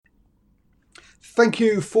Thank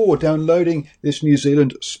you for downloading this New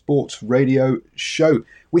Zealand Sports Radio show.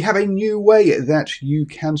 We have a new way that you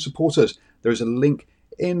can support us. There is a link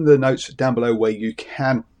in the notes down below where you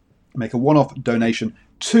can make a one-off donation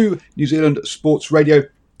to New Zealand Sports Radio.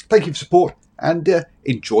 Thank you for support and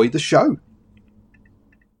enjoy the show.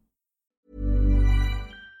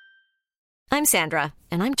 I'm Sandra,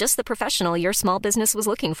 and I'm just the professional your small business was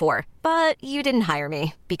looking for. But you didn't hire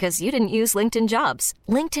me because you didn't use LinkedIn Jobs.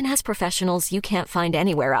 LinkedIn has professionals you can't find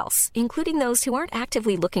anywhere else, including those who aren't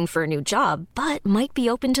actively looking for a new job, but might be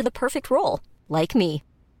open to the perfect role, like me.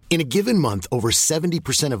 In a given month, over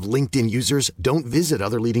 70% of LinkedIn users don't visit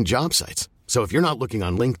other leading job sites. So if you're not looking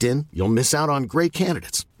on LinkedIn, you'll miss out on great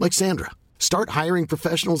candidates like Sandra. Start hiring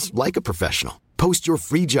professionals like a professional. Post your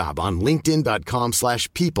free job on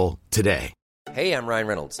linkedin.com/people today. Hey, I'm Ryan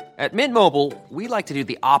Reynolds. At Mint Mobile, we like to do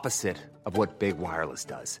the opposite of what Big Wireless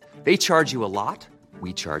does. They charge you a lot,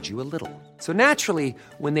 we charge you a little. So naturally,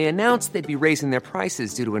 when they announced they'd be raising their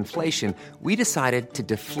prices due to inflation, we decided to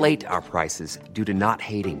deflate our prices due to not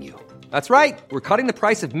hating you. That's right. We're cutting the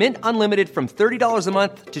price of Mint Unlimited from $30 a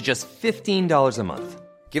month to just $15 a month.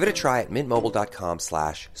 Give it a try at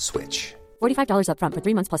mintmobile.com/switch. $45 up front for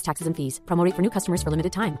 3 months plus taxes and fees. Promo rate for new customers for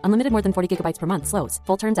limited time. Unlimited more than 40 gigabytes per month. Slows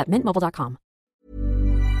full terms at mintmobile.com.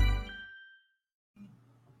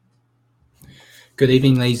 Good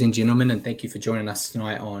evening, ladies and gentlemen, and thank you for joining us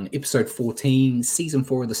tonight on episode 14, season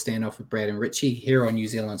 4 of the Standoff with Brad and Richie here on New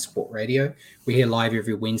Zealand Sport Radio. We're here live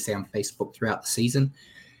every Wednesday on Facebook throughout the season.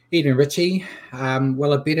 Evening, Richie.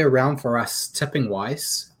 Well, a better round for us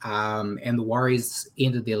tipping-wise, and the Warriors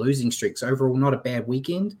ended their losing streaks. Overall, not a bad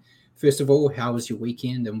weekend. First of all, how was your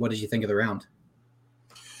weekend, and what did you think of the round?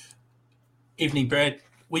 Evening, Brad.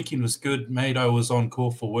 Weekend was good, mate. I was on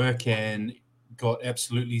call for work and got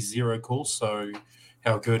absolutely zero calls, so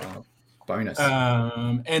how good. Bonus.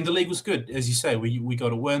 And the league was good. As you say, we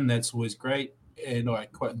got a win. That's always great, and I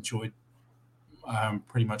quite enjoyed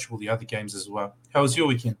pretty much all the other games as well. How was your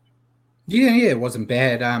weekend? Yeah, it wasn't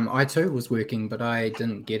bad. I too was working, but I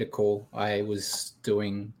didn't get a call. I was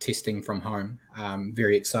doing testing from home.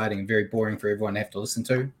 Very exciting, very boring for everyone to have to listen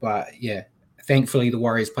to. But yeah, thankfully the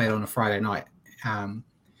Warriors played on a Friday night,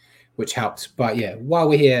 which helped. But yeah, while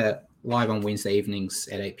we're here live on Wednesday evenings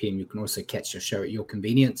at 8 p.m, you can also catch the show at your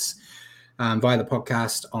convenience via the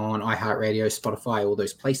podcast on iHeartRadio, Spotify, all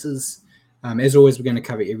those places. As always, we're going to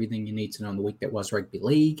cover everything you need to know in the week that was rugby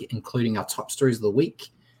league, including our top stories of the week,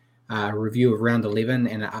 a review of round 11,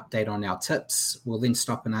 and an update on our tips. We'll then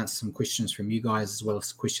stop and answer some questions from you guys, as well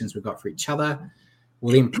as questions we've got for each other.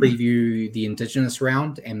 We'll then preview the Indigenous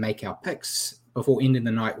round and make our picks before ending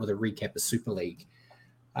the night with a recap of Super League.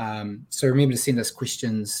 So remember to send us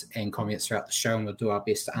questions and comments throughout the show, and we'll do our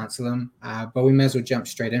best to answer them. But we may as well jump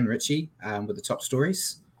straight in, Richie, with the top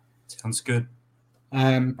stories. Sounds good.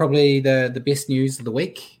 Probably the best news of the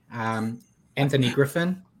week. Anthony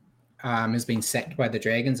Griffin has been sacked by the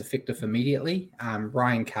Dragons, effective immediately.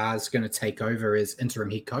 Ryan Carr's going to take over as interim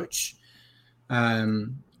head coach.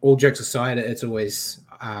 All jokes aside, it's always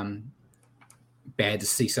bad to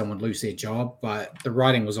see someone lose their job, but the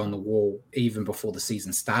writing was on the wall even before the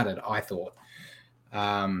season started, I thought.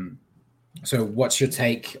 So what's your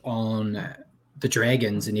take on the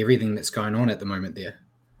Dragons and everything that's going on at the moment there?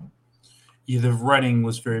 Yeah, the writing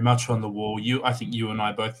was very much on the wall. I think you and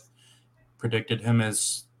I both predicted him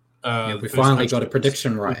as we finally got a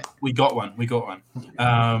prediction right. We got one.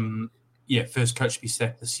 First coach to be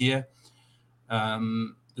sacked this year.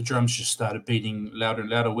 The drums just started beating louder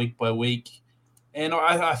and louder week by week. And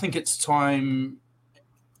I think it's time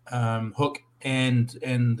Hook and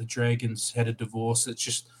the Dragons had a divorce. It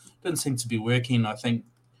just didn't seem to be working. I think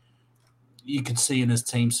you could see in his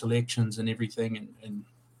team selections and everything, and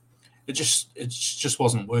it just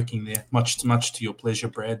wasn't working there. Much to your pleasure,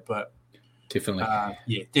 Brad, but definitely,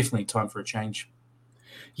 definitely time for a change.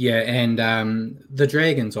 Yeah, and the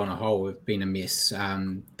Dragons on a whole have been a mess.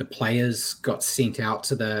 The players got sent out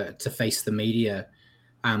to face the media.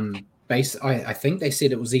 I think they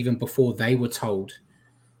said it was even before they were told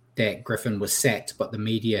that Griffin was sacked, but the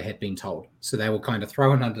media had been told. So they were kind of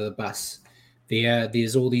thrown under the bus.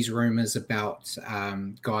 There's all these rumors about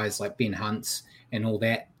guys like Ben Hunt and all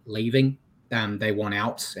that leaving. They want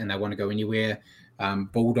out and they want to go anywhere.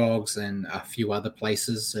 Bulldogs and a few other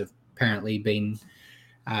places have apparently been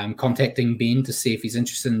contacting Ben to see if he's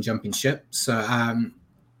interested in jumping ship. So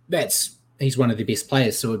he's one of the best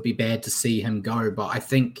players, so it'd be bad to see him go. But I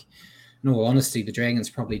think, in all honesty, the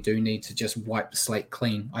Dragons probably do need to just wipe the slate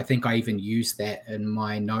clean. I think I even used that in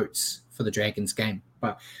my notes for the Dragons game.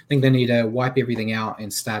 But I think they need to wipe everything out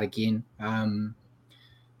and start again.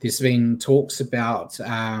 There's been talks about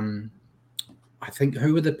I think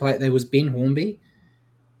who were the players? There was Ben Hornby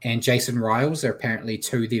and Jason Riles are apparently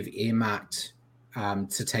two they've earmarked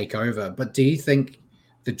to take over. But do you think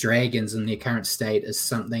the Dragons in their current state is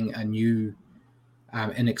something a new,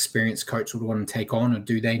 inexperienced coach would want to take on, or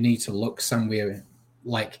do they need to look somewhere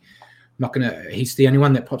like? He's the only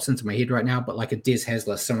one that pops into my head right now, but like a Des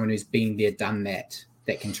Hasler, someone who's been there, done that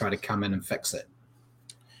can try to come in and fix it.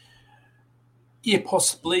 Yeah,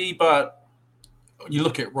 possibly, but you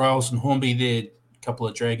look at Riles and Hornby, they're a couple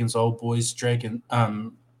of Dragons old boys. Jason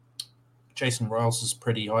Riles is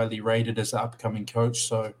pretty highly rated as an upcoming coach,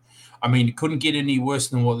 so I mean, it couldn't get any worse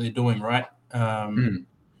than what they're doing, right?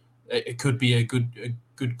 It could be a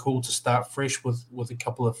good call to start fresh with a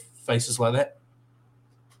couple of faces like that.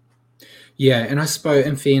 Yeah, and I suppose,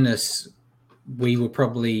 in fairness, we were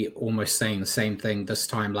probably almost saying the same thing this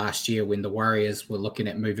time last year when the Warriors were looking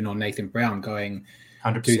at moving on Nathan Brown, going,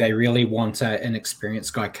 100%. Do they really want an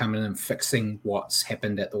inexperienced guy coming in and fixing what's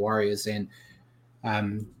happened at the Warriors? And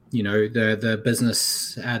the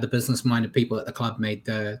business-minded people at the club made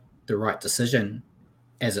the right decision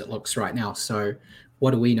as it looks right now. So what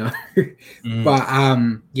do we know? But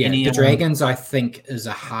the Dragons, I think, is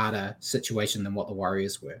a harder situation than what the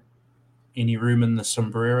Warriors were. Any room in the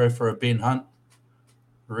sombrero for a Ben Hunt?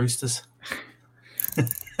 Roosters?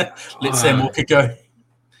 Let Sam Walker go.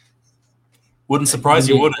 Wouldn't surprise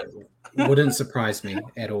you, would it? Wouldn't surprise me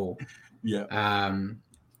at all. Yeah.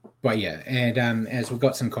 But yeah, and as we've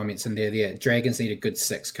got some comments in there, Dragons need a good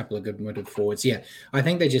six, couple of good middle forwards. Yeah, I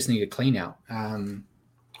think they just need a clean out,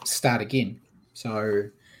 start again. So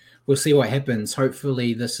we'll see what happens.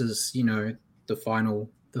 Hopefully this is, the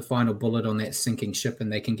final bullet on that sinking ship,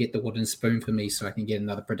 and they can get the wooden spoon for me so I can get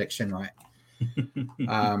another prediction right.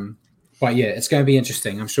 But yeah, it's going to be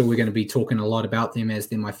interesting. I'm sure we're going to be talking a lot about them as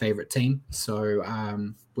they're my favorite team. So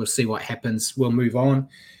we'll see what happens. We'll move on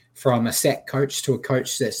from a sack coach to a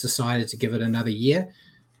coach that's decided to give it another year.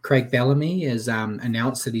 Craig Bellamy has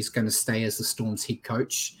announced that he's going to stay as the Storm's head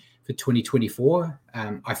coach for 2024.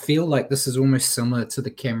 I feel like this is almost similar to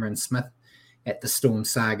the Cameron Smith at the Storm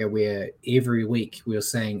saga, where every week we were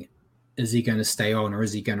saying, is he going to stay on or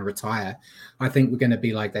is he going to retire? I think we're going to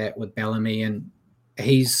be like that with Bellamy, and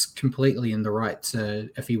he's completely in the right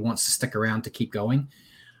to, if he wants to stick around, to keep going.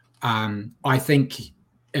 I think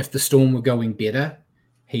if the Storm were going better,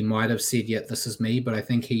 he might have said, yeah, this is me, but I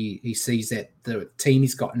think he sees that the team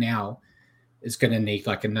he's got now is going to need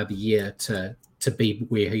like another year to be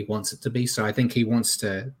where he wants it to be. So I think he wants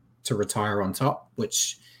to retire on top,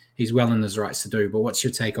 which he's well in his rights to do. But what's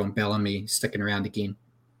your take on Bellamy sticking around again?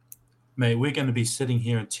 Mate, we're going to be sitting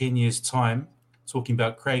here in 10 years' time talking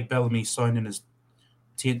about Craig Bellamy signing his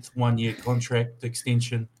 10th one-year contract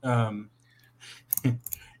extension. Yeah,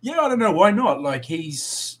 I don't know. Why not? Like,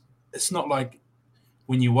 it's not like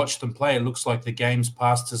when you watch them play, it looks like the game's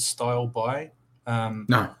passed his style by.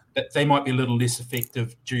 No. They might be a little less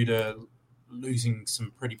effective due to losing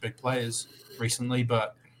some pretty big players recently,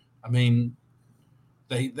 but, I mean,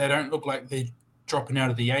 they don't look like they're dropping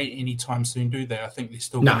out of the 8 anytime soon, do they? I think they're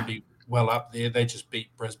still going to be well up there. They just beat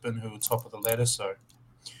Brisbane, who were top of the ladder. So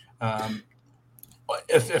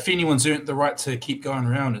if anyone's earned the right to keep going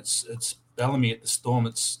around, it's Bellamy at the Storm.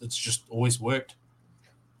 It's just always worked.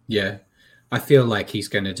 Yeah. I feel like he's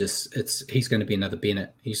going to be another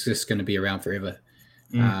Bennett. He's just going to be around forever.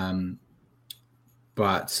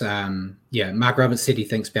 But Mark Roberts said he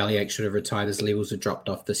thinks Bellyache should have retired. His levels have dropped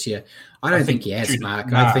off this year. I don't think he has,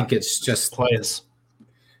 Mark. I think it's just players.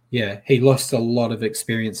 Yeah, he lost a lot of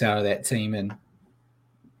experience out of that team, and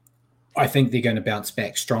I think they're going to bounce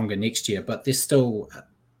back stronger next year. But they're still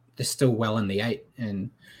well in the 8 and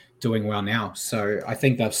doing well now. So I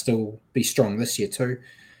think they'll still be strong this year too.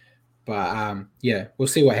 But we'll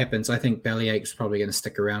see what happens. I think Bellyache's probably going to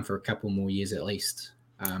stick around for a couple more years at least.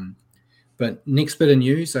 But next bit of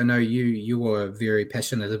news, I know you were very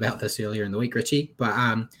passionate about this earlier in the week, Richie, but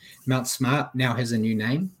Mount Smart now has a new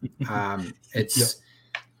name. It's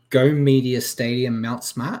Go Media Stadium Mount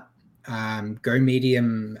Smart. Go Media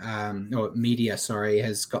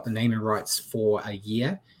has got the naming rights for a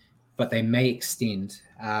year, but they may extend.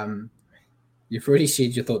 You've already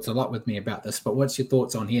shared your thoughts a lot with me about this, but what's your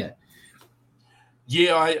thoughts on here?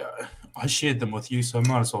 Yeah, I shared them with you, so I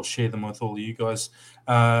might as well share them with all of you guys.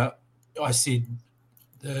 I said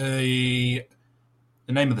the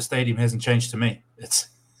name of the stadium hasn't changed to me.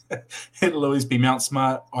 It'll always be Mount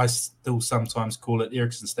Smart. I still sometimes call it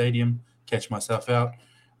Ericsson Stadium. Catch myself out.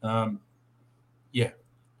 I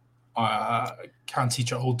can't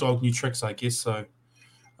teach an old dog new tricks, I guess. So,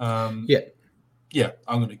 I'm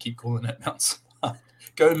going to keep calling it Mount Smart.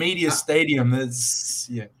 Go Media Stadium. I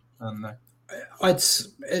don't know.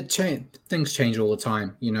 Things change all the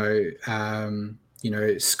time.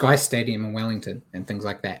 Sky Stadium in Wellington and things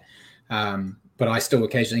like that. But I still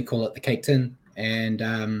occasionally call it the Cake Tin. And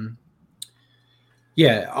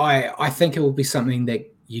I think it will be something that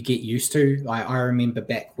you get used to. I remember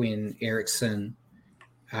back when Ericsson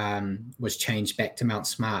was changed back to Mount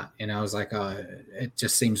Smart, and I was like, oh, it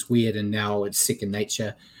just seems weird, and now it's second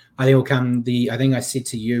nature. I think I said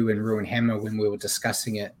to you and Ruin Hammer when we were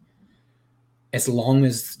discussing it, as long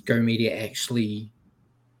as Go Media actually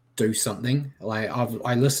do something. Like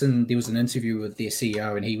I listened, there was an interview with their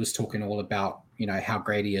CEO, and he was talking all about, how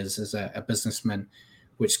great he is as a businessman,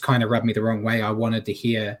 which kind of rubbed me the wrong way. I wanted to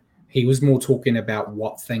hear, he was more talking about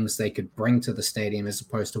what things they could bring to the stadium as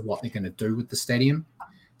opposed to what they're going to do with the stadium.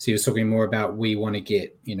 So he was talking more about, we want to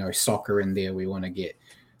get, soccer in there. We want to get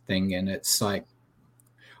thing. And it's like,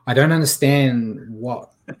 I don't understand what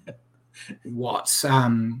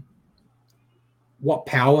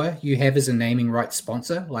power you have as a naming rights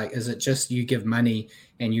sponsor. Like, is it just you give money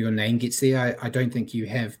and your name gets there? I don't think you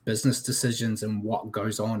have business decisions in what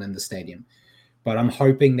goes on in the stadium. But I'm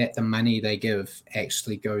hoping that the money they give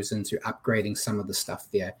actually goes into upgrading some of the stuff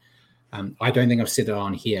there. I don't think I've said it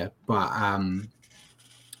on here, but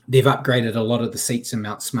they've upgraded a lot of the seats in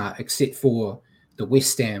Mount Smart, except for the West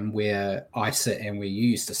Stand where I sit and where you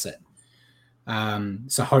used to sit.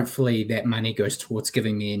 So hopefully that money goes towards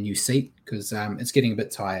giving me a new seat, because it's getting a bit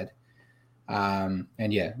tired.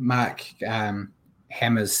 Mark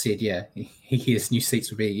Hammers said, he hears new seats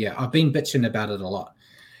would be, I've been bitching about it a lot.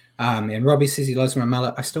 And Robbie says he loves my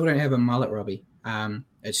mullet. I still don't have a mullet, Robbie.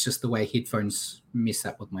 It's just the way headphones mess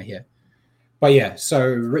up with my hair. But so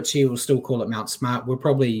Richie will still call it Mount Smart. We'll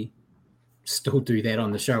probably still do that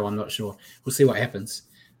on the show. I'm not sure. We'll see what happens.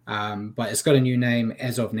 But it's got a new name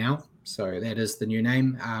as of now. So that is the new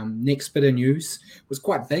name. Next bit of news was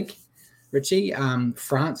quite big, Richie.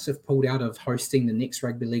 France have pulled out of hosting the next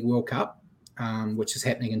Rugby League World Cup, which is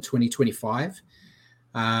happening in 2025.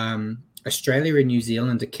 Australia and New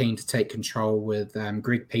Zealand are keen to take control with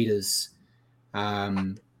Greg Peters,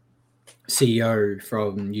 CEO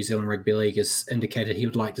from New Zealand Rugby League, has indicated he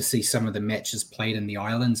would like to see some of the matches played in the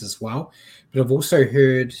islands as well. But I've also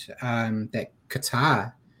heard that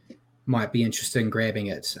Qatar might be interested in grabbing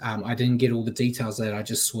it. I didn't get all the details of that. I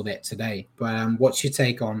just saw that today. But what's your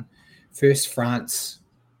take on first France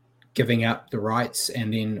giving up the rights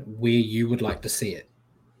and then where you would like to see it?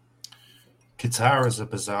 Qatar is a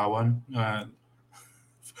bizarre one.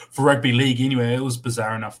 For rugby league anyway, it was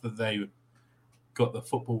bizarre enough that they got the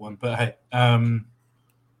football one. But hey, I'm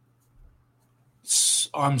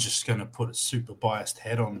just going to put a super biased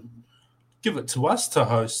hat on. Give it to us to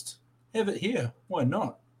host. Have it here. Why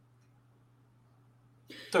not?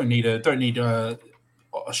 Don't need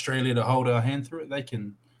Australia to hold our hand through it.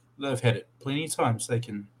 They've had it plenty of times. They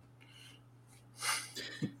can.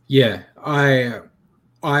 Yeah, I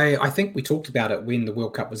think we talked about it when the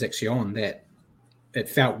World Cup was actually on, that it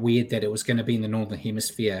felt weird that it was going to be in the Northern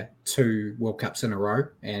Hemisphere 2 World Cups in a row,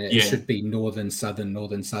 and it should be Northern, Southern.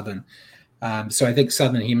 So I think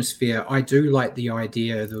Southern Hemisphere, I do like the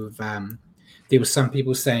idea of, there were some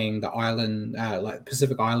people saying the island, like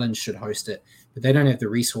Pacific Islands should host it, but they don't have the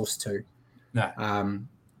resource to. No.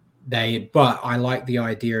 But I like the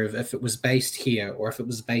idea of if it was based here or if it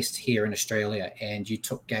was based here in Australia and you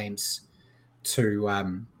took games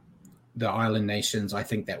to the island nations, I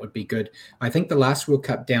think that would be good. I think the last World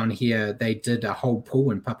Cup down here, they did a whole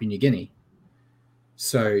pool in Papua New Guinea.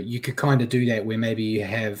 So you could kind of do that where maybe you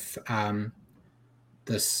have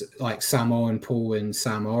this like Samoan pool in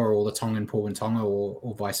Samoa or the Tongan pool in Tonga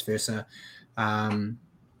or vice versa.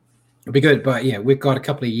 It'd be good. But yeah, we've got a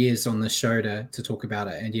couple of years on the show to talk about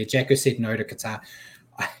it. And yeah, Jacko said no to Qatar.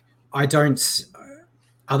 I don't,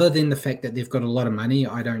 other than the fact that they've got a lot of money,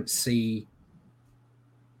 I don't see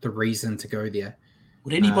the reason to go there.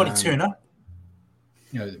 Would anybody turn up?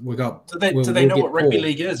 We got. Do they know what rugby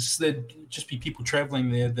league is? There'd just be people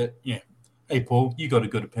traveling there. That Hey, Paul, you got a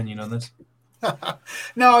good opinion on this?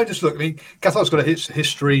 No, I just look. I mean, Qatar's got a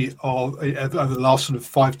history of over the last sort of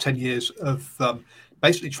 5-10 years of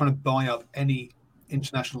basically trying to buy up any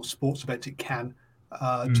international sports event it can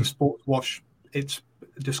to sports wash its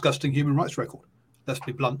disgusting human rights record. Let's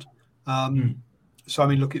be blunt. So I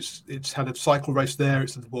mean, look, it's had a cycle race there.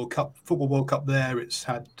 It's had the World Cup, Football World Cup there. It's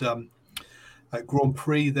had a Grand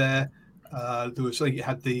Prix there. You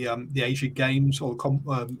had the Asia Games or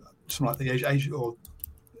something like the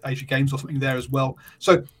Asia Games or something there as well.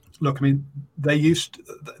 So look, I mean, they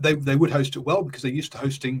would host it well because they're used to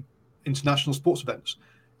hosting international sports events,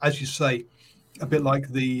 as you say, a bit like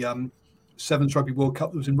the Sevens Rugby World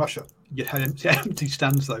Cup that was in Russia. you'd have empty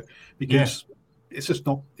stands though, because it's just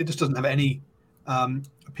not. It just doesn't have any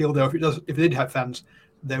appeal there. If it did have fans,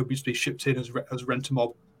 they would just be shipped in as rent a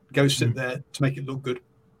mob, go sit there to make it look good,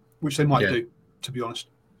 which they might do, to be honest.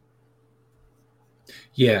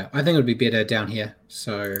 Yeah, I think it would be better down here.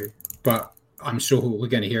 So, but I'm sure we're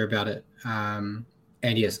going to hear about it.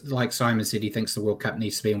 And yes, like Simon said, he thinks the World Cup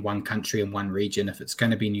needs to be in one country and one region. If it's going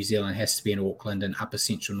to be New Zealand, it has to be in Auckland and Upper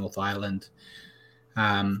Central North Island.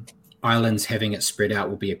 Islands having it spread out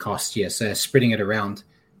will be a cost. Yeah, so spreading it around.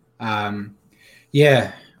 I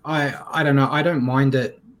don't know. I don't mind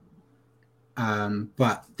it.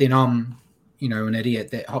 But then I'm, an idiot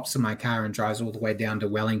that hops in my car and drives all the way down to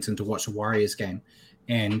Wellington to watch a Warriors game.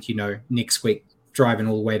 And, next week driving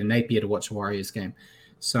all the way to Napier to watch a Warriors game.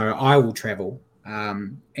 So I will travel.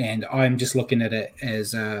 And I'm just looking at it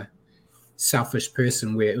as a selfish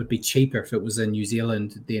person where it would be cheaper if it was in New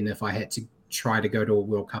Zealand than if I had to try to go to a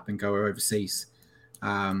World Cup and go overseas.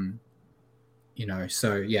 So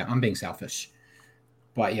yeah, I'm being selfish.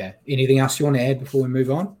 But yeah, anything else you want to add before we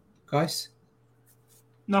move on, guys?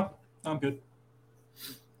 No, I'm good.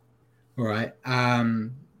 All right. So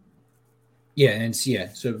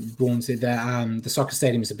Braun said that the soccer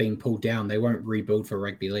stadiums are being pulled down. They won't rebuild for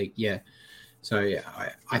rugby league. Yeah. So yeah,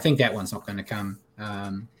 I think that one's not going to come.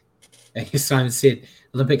 As Simon said,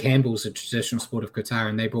 Olympic handball is a traditional sport of Qatar,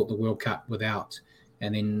 and they brought the World Cup without,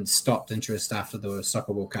 and then stopped interest after the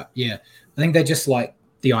Soccer World Cup. Yeah, I think they just like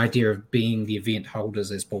the idea of being the event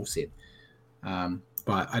holders, as Paul said.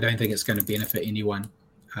 But I don't think it's going to benefit anyone.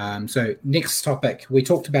 So next topic, we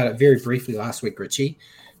talked about it very briefly last week, Richie.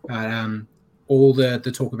 All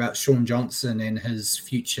the talk about Sean Johnson and his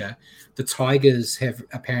future. The Tigers have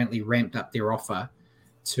apparently ramped up their offer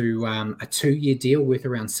to a 2-year deal worth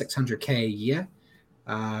around $600K a year.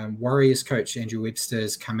 Warriors coach Andrew Webster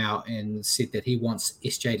has come out and said that he wants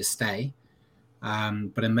SJ to stay,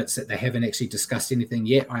 but admits that they haven't actually discussed anything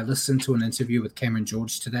yet. I listened to an interview with Cameron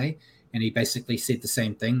George today, and he basically said the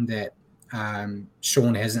same thing, that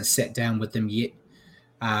Sean hasn't sat down with them yet.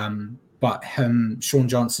 But Sean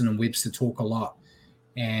Johnson and Webster talk a lot,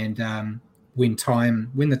 and when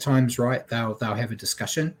the time's right, they'll have a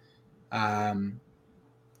discussion.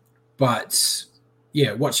 But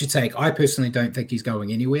yeah, what's your take? I personally don't think he's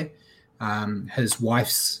going anywhere. His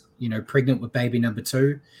wife's, pregnant with baby number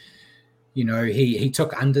 2. He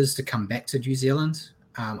took unders to come back to New Zealand.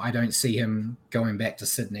 I don't see him going back to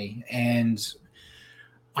Sydney, and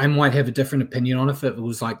I might have a different opinion on if it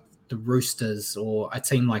was like the Roosters or a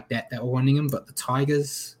team like that were wanting him, but the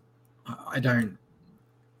Tigers, I don't.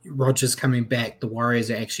 Rogers coming back, the Warriors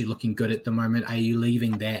are actually looking good at the moment. Are you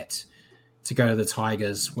leaving that to go to the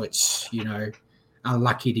Tigers, which, are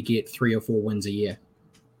lucky to get 3 or 4 wins a year?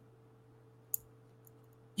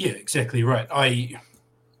 Yeah, exactly right.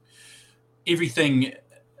 Everything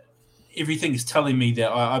is telling me that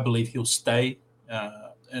I believe he'll stay,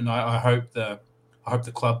 and I hope the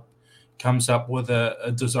club comes up with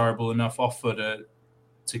a desirable enough offer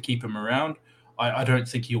to keep him around. I don't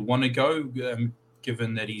think he'll want to go,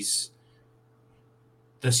 given that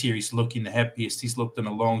this year he's looking the happiest he's looked in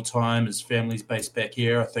a long time. His family's based back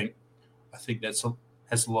here. I think that's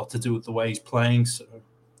has a lot to do with the way he's playing. So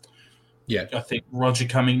yeah, I think Roger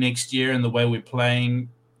coming next year and the way we're playing,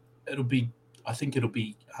 it'll be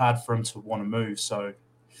hard for him to want to move. So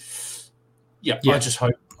yeah. I just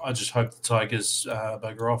hope the Tigers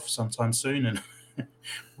bugger off sometime soon and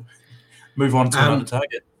move on to another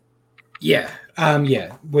target. Yeah.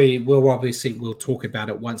 We'll talk about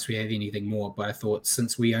it once we have anything more. But I thought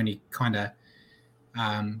since we only kind of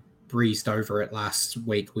breezed over it last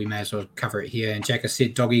week, we may as well cover it here. And Jack has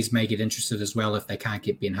said doggies may get interested as well if they can't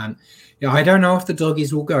get Ben Hunt. Yeah, I don't know if the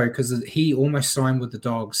doggies will go, because he almost signed with the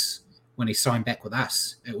Dogs when he signed back with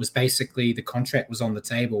us. It was basically the contract was on the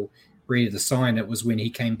table, ready to sign. It was when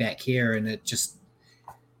he came back here, and it just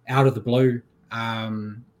out of the blue.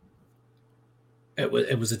 It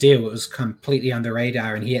was a deal. It was completely under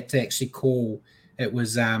radar, and he had to actually call. It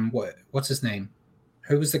was what's his name?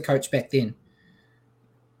 Who was the coach back then?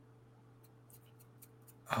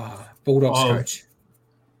 Bulldogs coach.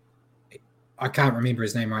 I can't remember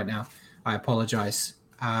his name right now. I apologize.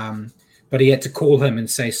 But he had to call him and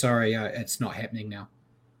say, sorry, it's not happening now.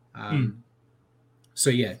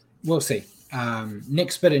 So yeah, we'll see.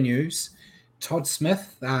 Next bit of news. Todd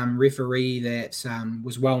Smith, referee that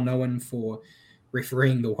was well known for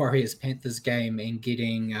refereeing the Warriors-Panthers game and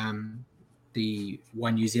getting the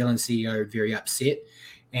One New Zealand CEO very upset,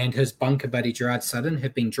 and his bunker buddy Gerard Sutton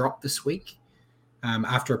have been dropped this week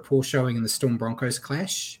after a poor showing in the Storm Broncos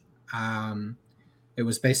clash. It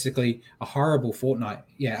was basically a horrible fortnight.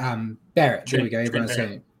 Yeah, Barrett, there we go. Everyone's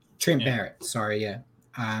saying Trent Barrett. Sorry, yeah.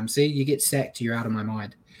 See, you get sacked, you're out of my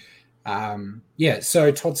mind.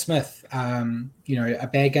 So Todd Smith, a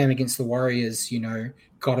bad game against the Warriors,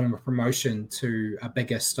 got him a promotion to a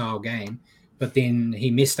bigger style game, but then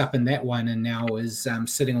he messed up in that one and now is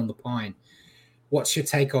sitting on the pine. What's your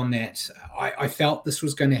take on that? I felt this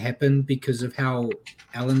was going to happen because of how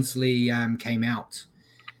Ellensley came out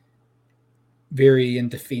very in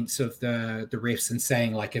defense of the refs and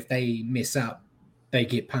saying, like, if they mess up, they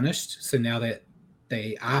get punished. So now that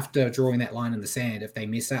after drawing that line in the sand, if they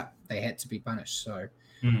mess up, they had to be punished. So,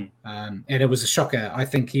 and it was a shocker. I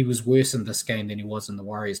think he was worse in this game than he was in the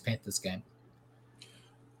Warriors-Panthers game.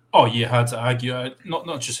 Oh yeah, hard to argue.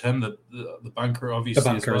 Not just him, the bunker obviously. The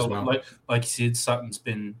bunker as well. Like you said, Sutton's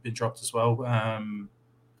been dropped as well.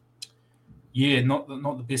 Not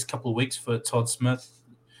the best couple of weeks for Todd Smith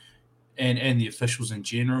and the officials in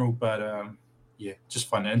general. But just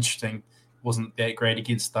find it interesting. Wasn't that great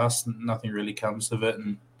against us. Nothing really comes of it,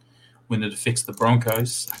 and when it affects the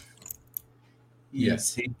Broncos, you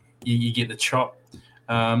get the chop.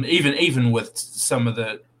 Even with some of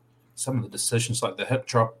the decisions, like the hip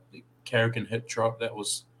drop, the Carrigan hip drop, that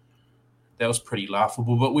was pretty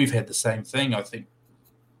laughable. But we've had the same thing. I think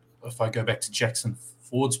if I go back to Jackson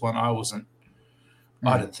Ford's one, I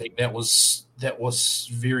didn't think that was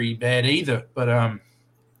very bad either. But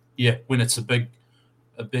when it's a big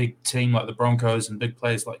team like the Broncos and big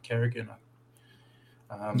players like Carrigan,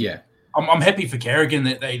 I'm happy for Carrigan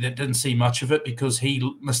that they didn't see much of it, because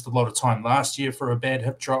he missed a lot of time last year for a bad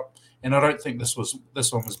hip drop, and I don't think this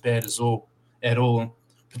one was bad at all.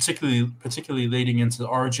 Particularly leading into the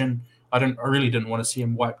Origin, I really didn't want to see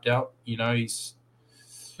him wiped out. He's.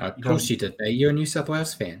 Of course you did. You're a New South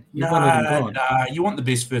Wales fan. You wanted him gone. You want the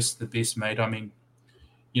best versus the best, mate. I mean,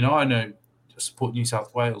 I know support New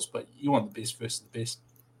South Wales, but you want the best versus the best.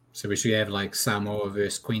 So we should have like Samoa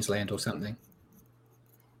versus Queensland or something.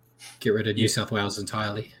 Get rid of New South Wales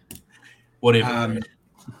entirely. Whatever.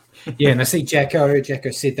 And I see Jacko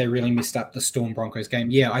said they really messed up the Storm Broncos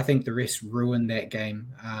game. Yeah, I think the refs ruined that game.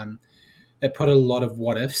 It put a lot of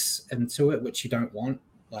what ifs into it, which you don't want.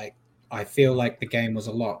 Like, I feel like the game was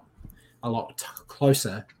a lot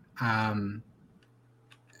closer. And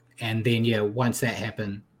then, once that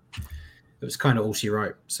happened, it was kind of all she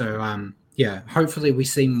wrote. So, hopefully we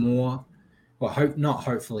see more. Well,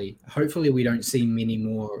 hopefully we don't see many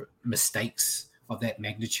more mistakes of that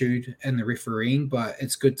magnitude in the refereeing, but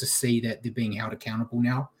it's good to see that they're being held accountable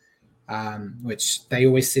now, which they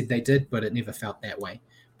always said they did, but it never felt that way.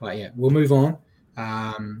 But we'll move on.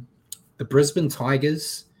 The Brisbane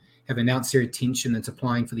Tigers have announced their intention into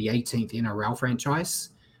applying for the 18th NRL franchise.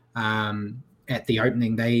 At the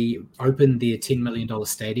opening, they opened their $10 million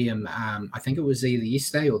stadium. I think it was either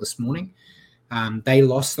yesterday or this morning. They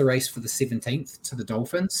lost the race for the 17th to the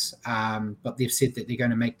Dolphins, but they've said that they're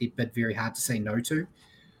going to make their bid very hard to say no to.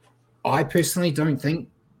 I personally don't think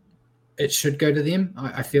it should go to them.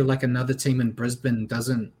 I feel like another team in Brisbane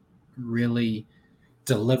doesn't really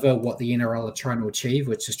deliver what the NRL are trying to achieve,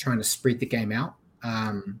 which is trying to spread the game out.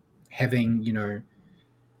 Having,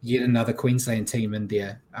 yet another Queensland team in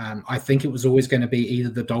there. I think it was always going to be either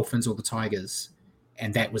the Dolphins or the Tigers,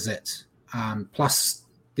 and that was it. Plus,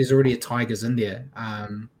 there's already a Tigers in there.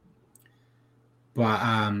 And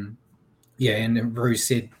Bruce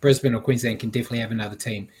said Brisbane or Queensland can definitely have another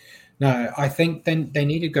team. No, I think they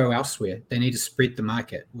need to go elsewhere. They need to spread the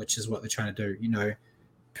market, which is what they're trying to do.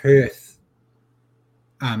 Perth,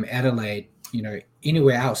 Adelaide,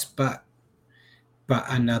 anywhere else, but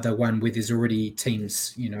another one where there's already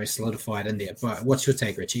teams, solidified in there. But what's your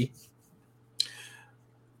take, Richie?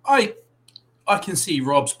 I can see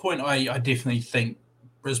Rob's point. I definitely think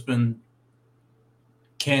Brisbane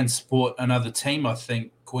can support another team. I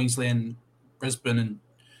think Queensland, Brisbane, and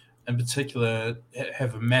in particular,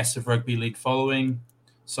 have a massive rugby league following.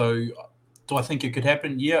 So do I think it could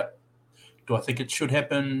happen? Yeah. Do I think it should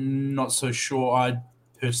happen? Not so sure. I'd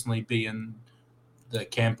personally be in the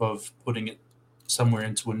camp of putting it somewhere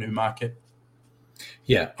into a new market.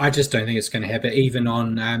 Yeah, I just don't think it's going to happen. Even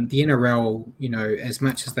on the NRL, as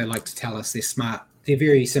much as they like to tell us they're smart, they're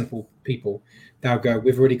very simple people. They'll go,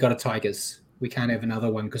 we've already got a Tigers. We can't have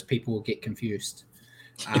another one because people will get confused.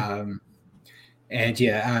 They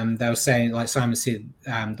were saying, like Simon said,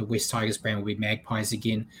 the West Tigers brand will be Magpies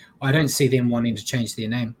again. I don't see them wanting to change their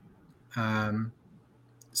name. And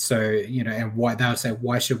why they'll say,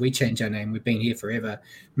 why should we change our name? We've been here forever.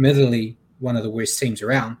 Admittedly, one of the worst teams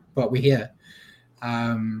around, but we're here.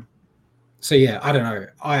 I don't know.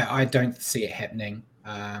 I don't see it happening.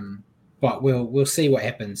 But we'll see what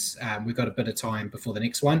happens. We've got a bit of time before the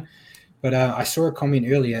next one. But I saw a comment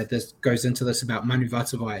earlier that goes into this about Manu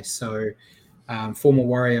Vatuvai. So former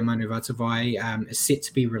Warrior Manu Vatuvai is set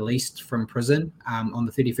to be released from prison on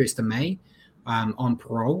the 31st of May on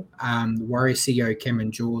parole. The Warrior CEO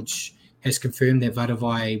Cameron George has confirmed that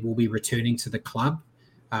Vatuvai will be returning to the club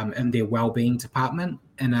in their wellbeing department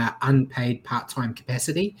in an unpaid part-time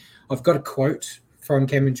capacity. I've got a quote from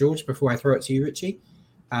Cameron George before I throw it to you, Richie.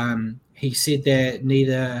 He said that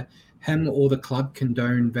neither him or the club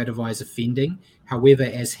condone Vatuvai's offending. However,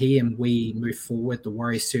 as he and we move forward, the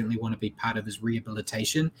Warriors certainly want to be part of his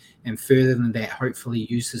rehabilitation, and further than that, hopefully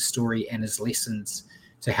use his story and his lessons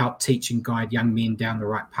to help teach and guide young men down the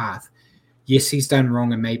right path. Yes, he's done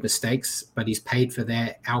wrong and made mistakes, but he's paid for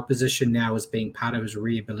that. Our position now is being part of his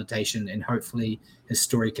rehabilitation, and hopefully his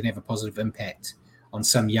story can have a positive impact on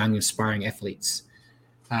some young, aspiring athletes.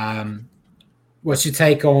 What's your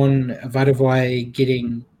take on Vatuvai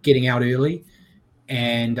getting out early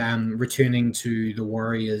and returning to the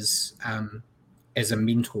Warriors as a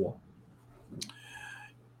mentor?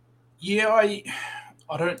 Yeah,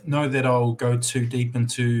 I don't know that I'll go too deep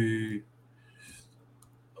into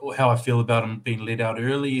how I feel about him being let out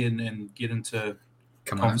early and get into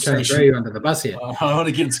Come on, I'm trying to throw you under the bus here. I want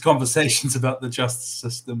to get into conversations about the justice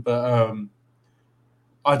system, but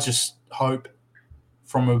I just hope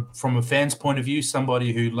from a fan's point of view,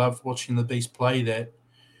 somebody who loved watching the Beast play, that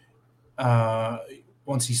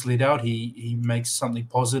once he's let out, he makes something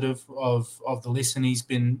positive of the lesson he's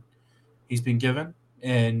been given,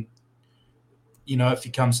 and if he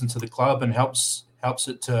comes into the club and helps out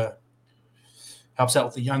with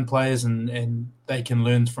the young players and they can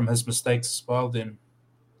learn from his mistakes as well, then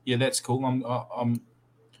yeah, that's cool.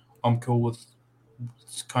 I'm cool with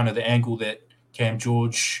kind of the angle that Cam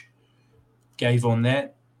George gave on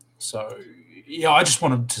that. So yeah, I just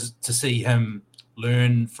wanted to see him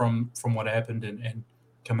learn from what happened and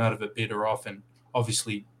come out of it better off, and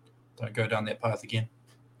obviously don't go down that path again.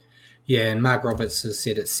 Yeah, and Mark Roberts has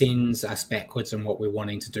said it sends us backwards in what we're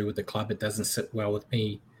wanting to do with the club. It doesn't sit well with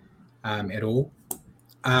me at all.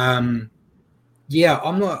 Yeah,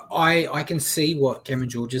 I'm not. I can see what Cameron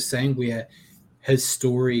George is saying, where his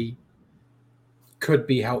story could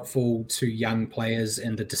be helpful to young players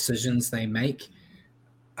and the decisions they make.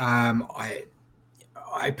 I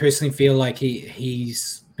personally feel like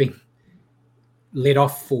he's been let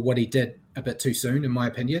off for what he did a bit too soon, in my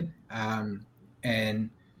opinion. And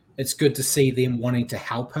it's good to see them wanting to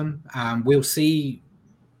help him. We'll see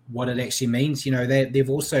what it actually means. They've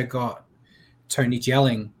also got Tony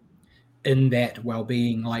Gelling in that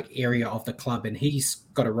well-being area of the club, and he's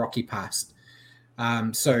got a rocky past.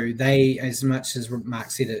 So they, as much as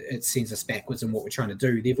Mark said, it sends us backwards in what we're trying to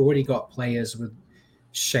do. They've already got players with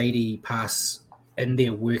shady pasts in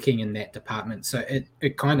there working in that department. So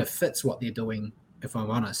it kind of fits what they're doing, if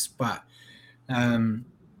I'm honest. But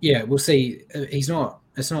yeah, we'll see. It's not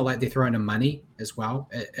like they're throwing him money as well.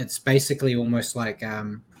 It's basically almost like,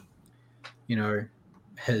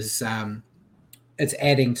 his, it's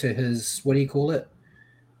adding to his, what do you call it?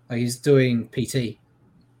 He's doing PT.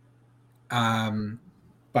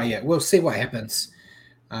 But yeah, we'll see what happens.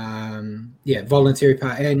 Yeah, voluntary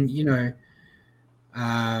part, and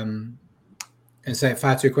and say it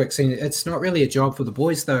far too quick. Saying it's not really a job for the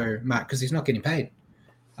boys though, Mark, because he's not getting paid.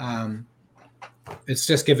 It's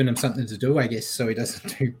just giving him something to do, I guess, so he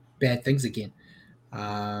doesn't do bad things again.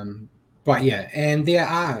 But yeah, and there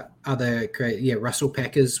are other great. Yeah, Russell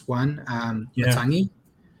Packer's one. Matangi.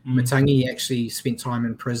 Matangi actually spent time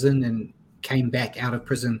in prison and came back out of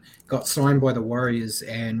prison, got signed by the Warriors,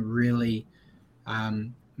 and really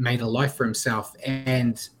made a life for himself.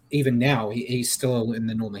 And even now, he's still in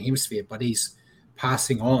the Northern Hemisphere, but he's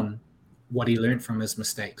passing on what he learned from his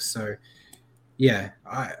mistakes. So, yeah,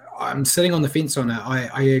 I'm sitting on the fence on it.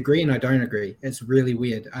 I agree and I don't agree. It's really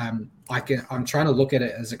weird. I'm trying to look at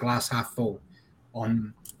it as a glass half full.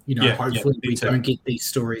 Hopefully we don't get these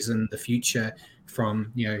stories in the future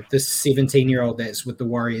from this 17-year-old that's with the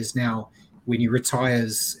Warriors now, when he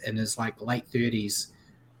retires in his late 30s,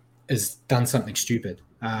 has done something stupid.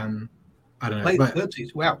 I don't know. Late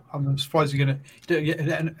 30s. Wow. I'm surprised you're going to get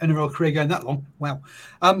an NRL career going that long. Wow.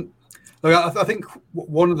 Look, I think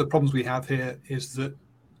one of the problems we have here is that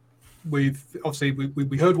we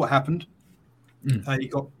heard what happened. He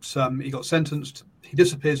got sentenced. He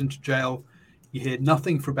disappears into jail. You hear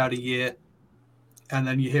nothing for about a year, and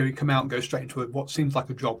then you hear him come out and go straight into what seems like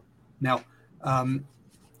a job. Now,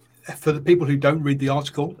 for the people who don't read the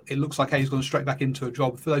article, it looks like he's gone straight back into a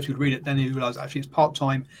job. For those who read it, then you realise actually it's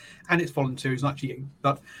part-time and it's voluntary. He's not actually getting.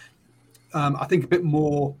 But I think a bit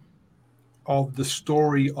more of the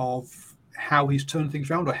story of how he's turned things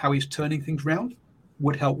around or how he's turning things around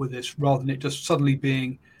would help with this, rather than it just suddenly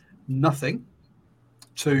being nothing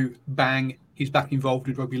to bang, he's back involved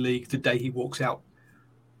in rugby league the day he walks out.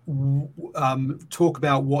 Talk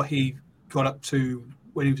about what he got up to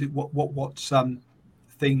when he was what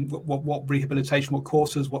rehabilitation, what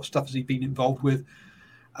courses, what stuff has he been involved with.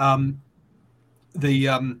 So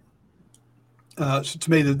to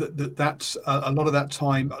me, that's a lot of that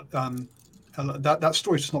time. That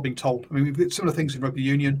story's just not being told. I mean, we've got similar things in rugby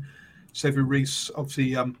union. Xavier Rees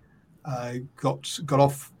obviously got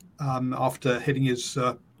off after hitting his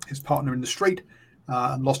partner in the street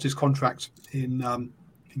and lost his contract in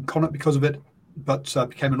Connacht because of it, but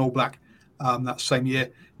became an All Black that same year.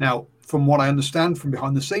 Now, from what I understand from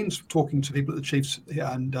behind the scenes, talking to people at the Chiefs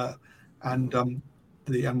and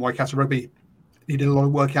Waikato Rugby, he did a lot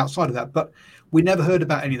of work outside of that, but we never heard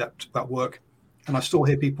about any of that work. And I still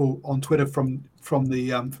hear people on Twitter from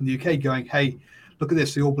the UK going, "Hey, look at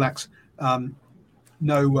this! The All Blacks, better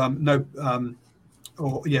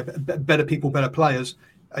people, better players,"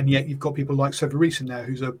 and yet you've got people like Xavier Rees in there,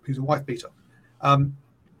 who's a wife beater,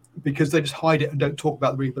 because they just hide it and don't talk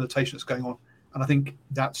about the rehabilitation that's going on. And I think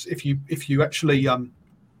that's if you actually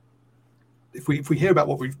if we hear about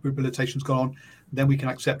what rehabilitation's gone on, then we can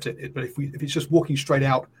accept it. But if it's just walking straight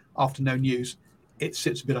out after no news, it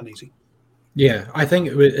sits a bit uneasy. Yeah, I think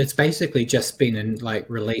it's basically just been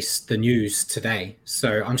released the news today.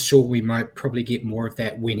 So I'm sure we might probably get more of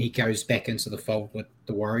that when he goes back into the fold with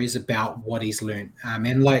the Warriors about what he's learned.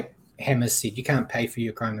 And like Hammer said, you can't pay for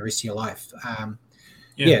your crime the rest of your life.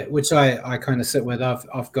 Which I kind of sit with.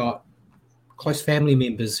 I've got close family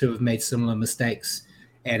members who have made similar mistakes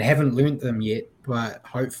and haven't learned them yet, but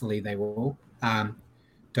hopefully they will.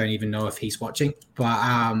 Don't even know if he's watching,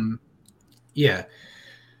 but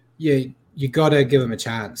you got to give him a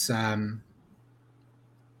chance. And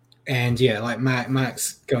like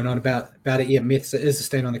Mark's going on about it. Yeah, meths is a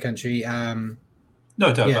stain on the country. No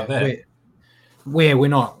doubt about that. Where we're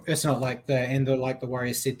not, it's not like like the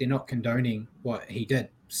Warriors said, they're not condoning what he did.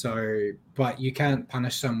 So, but you can't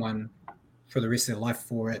punish someone for the rest of their life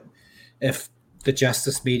for it. If the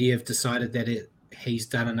justice media have decided that he's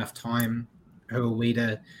done enough time, who are we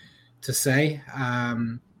to say?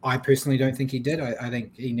 I personally don't think he did. I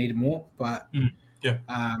think he needed more, but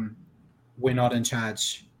we're not in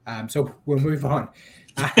charge. So we'll move on.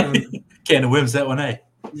 Can of worms that one, eh?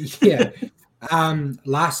 Yeah.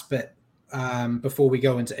 Last bit, before we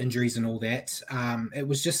go into injuries and all that, it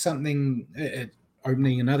was just something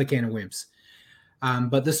opening another can of worms.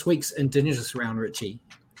 But this week's Indigenous round, Richie,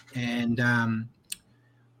 and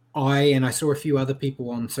I saw a few other people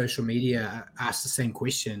on social media ask the same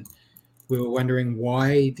question. We were wondering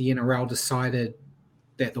why the NRL decided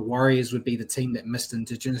that the Warriors would be the team that missed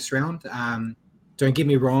Indigenous round. Don't get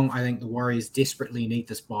me wrong, I think the Warriors desperately need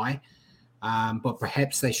this bye, but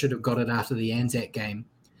perhaps they should have got it after the Anzac game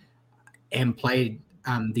and played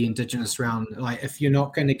the Indigenous round. Like, if you're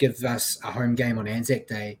not going to give us a home game on Anzac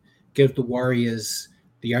Day, give the Warriors,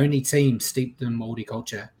 the only team steeped in Māori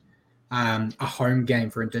culture, a home game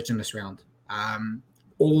for Indigenous round.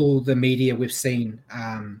 All the media we've seen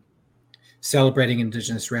celebrating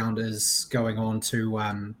Indigenous round is going on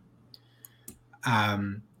to,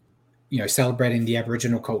 celebrating the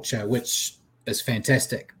Aboriginal culture, which is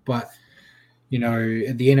fantastic. But, the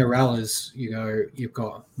NRL is, you've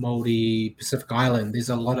got Māori, Pacific Island. There's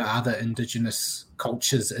a lot of other Indigenous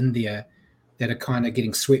cultures in there that are kind of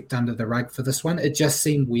getting swept under the rug for this one. It just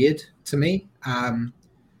seemed weird to me.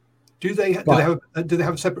 Do they have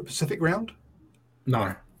a separate Pacific round?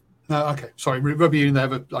 No. Okay, sorry. Rugby union, they've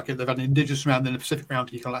had an Indigenous round, then a Pacific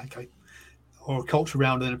round. You can or a culture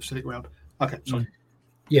round and then a Pacific round. Okay, sorry.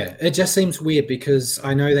 Yeah, it just seems weird because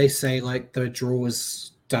I know they say the draw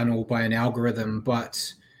is done all by an algorithm,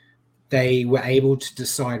 but they were able to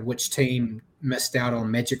decide which team missed out on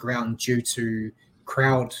Magic Round due to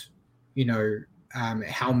crowd.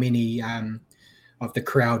 How many of the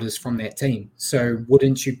crowd is from that team. So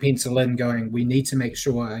wouldn't you pencil in going, we need to make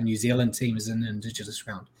sure a New Zealand team is in the Indigenous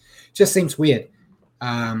round? Just seems weird.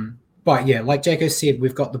 But yeah, like Jaco said,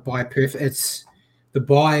 we've got the bye perfect. It's the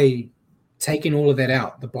bye, taking all of that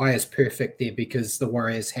out. The bye is perfect there because the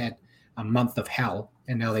Warriors had a month of hell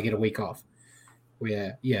and now they get a week off.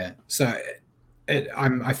 So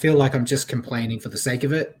I feel like I'm just complaining for the sake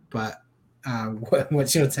of it, but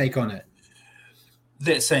what's your take on it?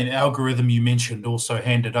 That same algorithm you mentioned also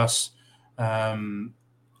handed us the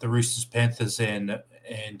Roosters, Panthers, and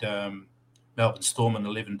Melbourne Storm in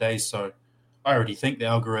 11 days. So I already think the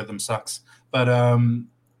algorithm sucks. But I'm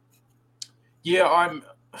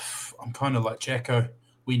kind of like Jacko.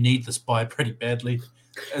 We need this bye pretty badly.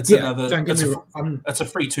 It's Yeah, don't get it's me a, wrong. it's a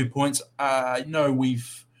free 2 points. No,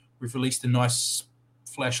 we've released a nice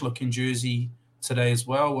flash looking jersey today as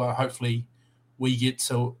well. Hopefully, we get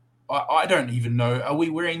to. I don't even know. Are we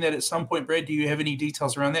wearing that at some point, Brad? Do you have any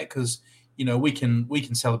details around that? Because we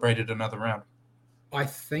can celebrate it another round. I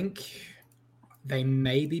think they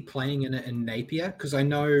may be playing in it in Napier because I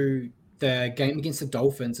know the game against the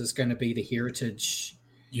Dolphins is going to be the Heritage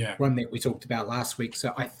one that we talked about last week.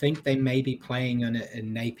 So I think they may be playing in it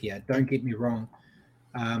in Napier. Don't get me wrong.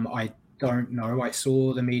 I don't know. I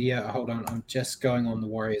saw the media. Hold on. I'm just going on the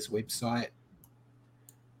Warriors website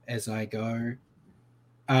as I go.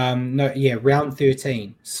 No, yeah, round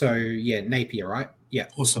 13. So, yeah, Napier, right? Yeah.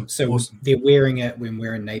 Awesome. So awesome. they're wearing it when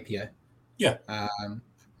we're in Napier. Yeah.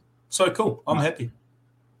 So cool. I'm happy.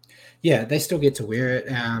 Yeah, they still get to wear it.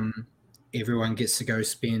 Everyone gets to go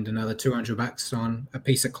spend another $200 on a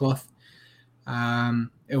piece of cloth.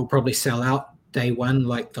 It will probably sell out day one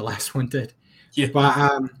like the last one did. Yeah.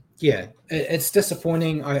 But it's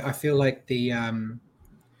disappointing. I feel like the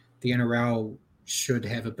NRL should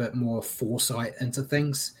have a bit more foresight into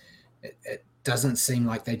things. It doesn't seem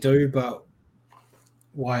like they do, but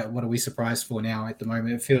what are we surprised for now at the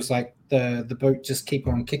moment? It feels like the boat just keep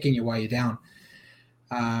on kicking you while you're down.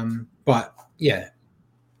 But yeah,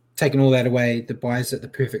 taking all that away, the bye's at the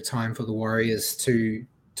perfect time for the Warriors to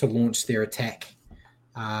launch their attack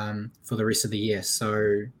for the rest of the year.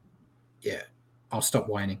 So yeah, I'll stop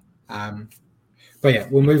whining. But yeah,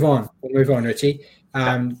 we'll move on. Richie.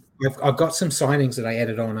 I've got some signings that I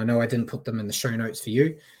added on. I know I didn't put them in the show notes for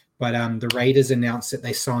you, but the Raiders announced that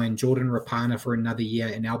they signed Jordan Rapana for another year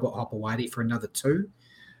and Albert Hopewadi for another 2.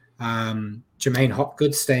 Jermaine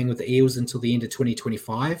Hopgood staying with the Eels until the end of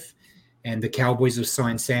 2025. And the Cowboys have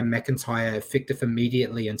signed Sam McIntyre effective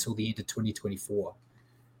immediately until the end of 2024.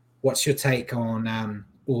 What's your take on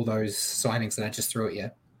all those signings that I just threw at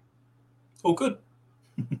you? All good.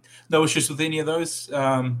 No issues with any of those.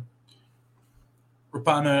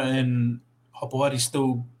 Rapana and Hopewadi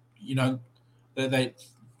still, they're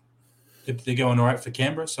going all right for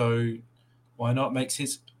Canberra, so why not? Make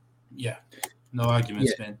sense. Yeah, no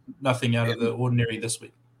arguments, man. Nothing out of the ordinary this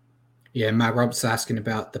week. Yeah, Mark Roberts asking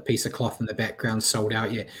about the piece of cloth in the background sold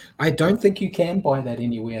out yet. I don't think you can buy that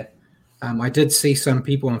anywhere. I did see some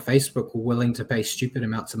people on Facebook were willing to pay stupid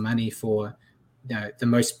amounts of money for the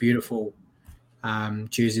most beautiful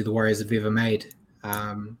jersey the Warriors have ever made.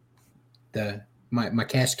 My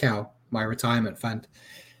cash cow, my retirement fund,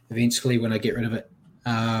 eventually when I get rid of it.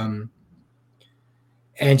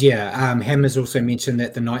 Hammer's also mentioned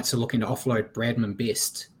that the Knights are looking to offload Bradman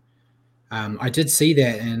Best. I did see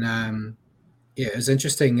that, and it was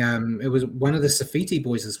interesting. It was one of the Safiti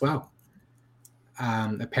boys as well,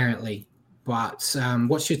 apparently. But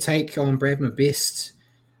what's your take on Bradman Best?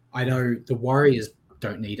 I know the Warriors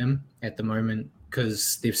don't need him at the moment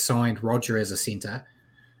because they've signed Roger as a centre.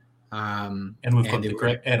 And we've got the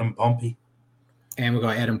great Adam Pompey. And we've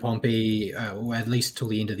got Adam Pompey, at least till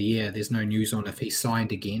the end of the year. There's no news on if he's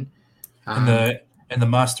signed again. And the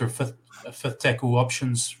master of fifth tackle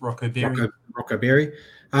options, Rocco Berry. Rocco Berry.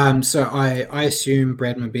 So I assume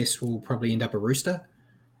Bradman Best will probably end up a Rooster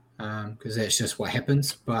because that's just what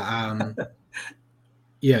happens. But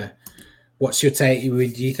yeah, what's your take? Do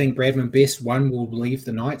you think Bradman Best will leave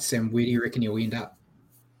the Knights, and where do you reckon he'll end up?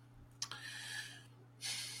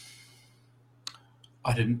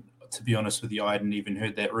 To be honest with you, I hadn't even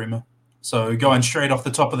heard that rumor. So going straight off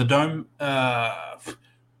the top of the dome, I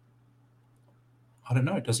don't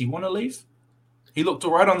know. Does he want to leave? He looked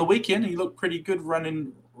all right on the weekend. He looked pretty good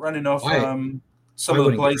running off some of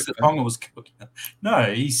the plays that Ponga was cooking.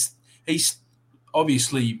 No, he's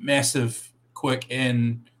obviously massive, quick,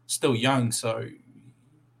 and still young, so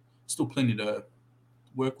still plenty to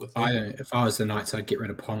work with. If I was the Knights, I'd get rid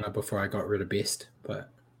of Ponga before I got rid of Best, but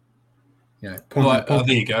Ponga.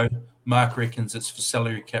 There you go. Mark reckons it's for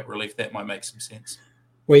salary cap relief. That might make some sense.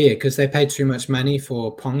 Well, yeah, because they paid too much money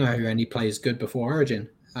for Ponga, who only plays good before Origin.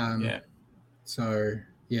 So,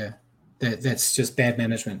 yeah, that's just bad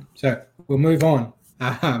management. So we'll move on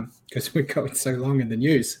because we're going so long in the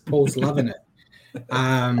news. Paul's loving it.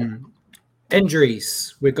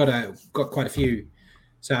 Injuries. We've got quite a few.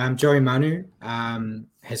 So Joey Manu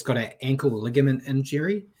has got an ankle ligament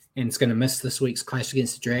injury and is going to miss this week's clash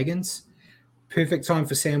against the Dragons. Perfect time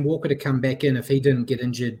for Sam Walker to come back in if he didn't get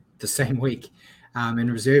injured the same week in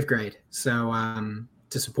reserve grade. So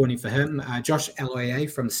disappointing for him. Josh Aloiai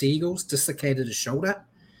from the Seagulls dislocated his shoulder,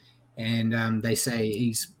 and they say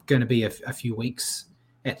he's going to be a few weeks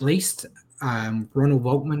at least. Ronald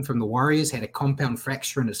Volkman from the Warriors had a compound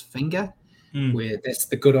fracture in his finger. where that's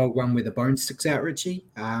the good old one where the bone sticks out, Richie.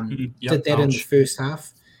 Did that in the ouch. first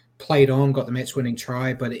half, played on, got the match-winning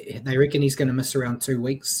try, but they reckon he's going to miss around 2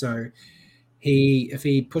 weeks. So if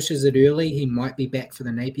he pushes it early, he might be back for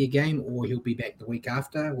the Napier game, or he'll be back the week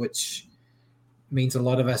after, which means a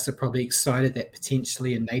lot of us are probably excited that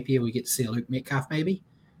potentially in Napier we get to see Luke Metcalf maybe.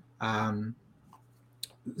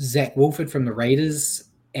 Zach Wolford from the Raiders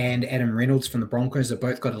and Adam Reynolds from the Broncos have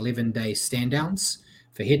both got 11-day stand-downs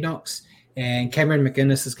for head knocks. And Cameron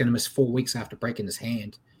McInnes is going to miss 4 weeks after breaking his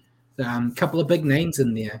hand. Couple of big names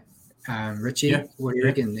in there, Richie. Yeah. What do you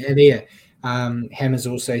reckon? Yeah. Hammers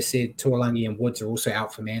also said Tuolangi and Woods are also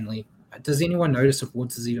out for Manly. Does anyone notice if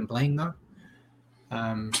Woods is even playing, though?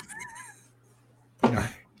 No.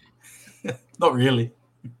 Not really.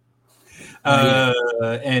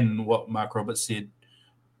 And what Mark Roberts said,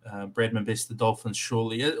 Bradman best the Dolphins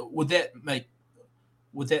surely. Would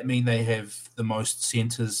that mean they have the most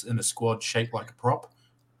centers in a squad shaped like a prop?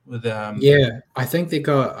 With I think they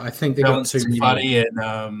got too many. Buddy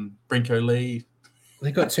and Brinko Lee.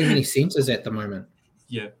 They got too many centers at the moment.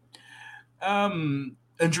 Yeah.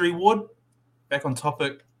 Injury ward, back on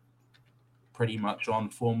topic. Pretty much on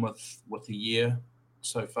form with the year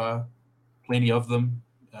so far. Plenty of them.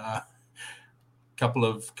 Couple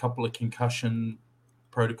of concussion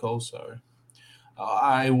protocols. So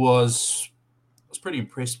I was pretty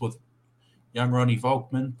impressed with young Ronnie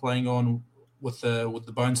Volkman playing on with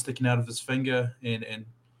the bone sticking out of his finger, and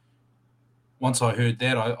once I heard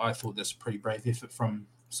that, I thought that's a pretty brave effort from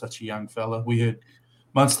such a young fella. We heard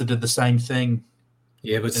Munster did the same thing.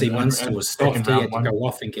 Yeah, but see, Munster was soft. He had to go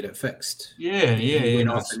off and get it fixed. He went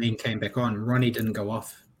off and then came back on. Ronnie didn't go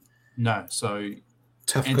off. No, so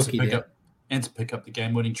tough cookie there. To pick up the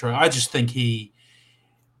game-winning try. I just think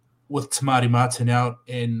with Tamari Martin out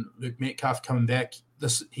and Luke Metcalf coming back,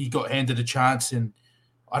 he got handed a chance, and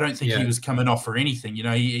I don't think he was coming off for anything.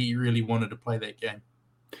 He really wanted to play that game.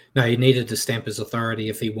 No, he needed to stamp his authority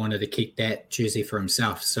if he wanted to keep that jersey for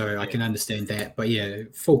himself. So I can understand that. But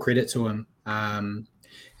full credit to him. And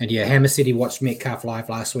Hammer said he watched Metcalf live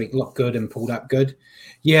last week, looked good and pulled up good.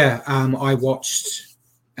 I watched.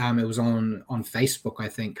 It was on Facebook, I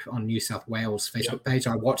think, on New South Wales Facebook page.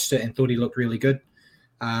 I watched it and thought he looked really good.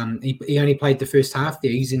 He only played the first half.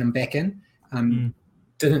 They're easing him back in.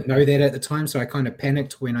 Didn't know that at the time, so I kind of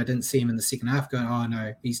panicked when I didn't see him in the second half, going, oh,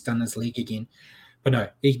 no, he's done his leg again. But no,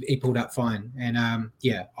 he pulled up fine. And,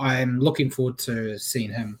 I'm looking forward to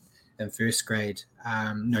seeing him in first grade.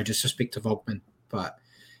 No disrespect to Volkman, but,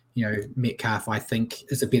 Metcalf, I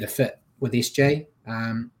think, is a better fit with SJ.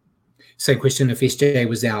 Same question, if SJ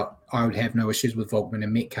was out, I would have no issues with Volkman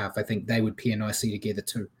and Metcalf. I think they would pair nicely together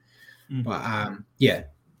too. But,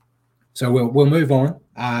 So we'll move on.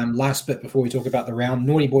 Last bit before we talk about the round,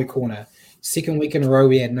 Naughty Boy Corner. Second week in a row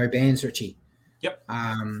we had no bans, Richie. Yep.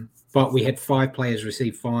 But we had 5 players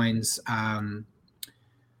receive fines. I'll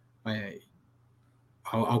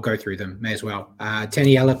go through them, may as well.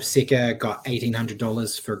 Taniela Paseka got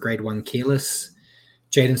 $1,800 for a grade 1 careless.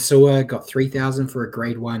 Jaden Sewer got $3,000 for a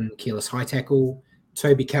grade 1 careless high tackle.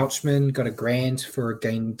 Toby Couchman got $1,000 for a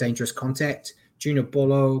dangerous contact. Junior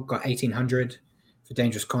Bolo got $1,800 for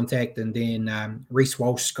dangerous contact, and then Reese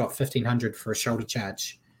Walsh got $1,500 for a shoulder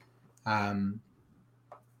charge.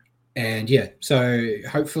 So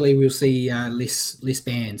hopefully we'll see less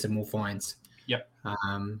bans and more fines. Yep.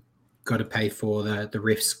 Got to pay for the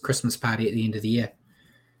refs' Christmas party at the end of the year.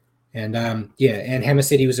 And and Hammer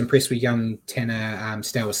said he was impressed with young Tanner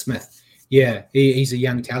Stower Smith. Yeah, he's a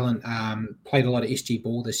young talent. Played a lot of SG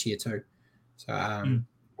ball this year too. So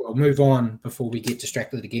we'll move on before we get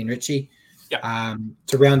distracted again, Richie. Yeah.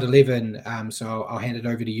 To round 11. So I'll hand it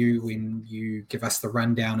over to you when you give us the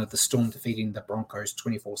rundown of the Storm defeating the Broncos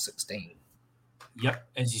 24-16. Yep,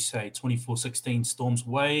 as you say, 24-16 Storm's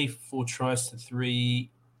way, 4 tries to 3.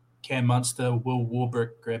 Cam Munster, Will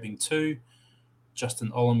Warbrick grabbing 2.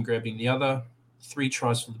 Justin Olam grabbing the other. 3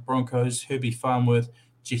 tries for the Broncos, Herbie Farnworth,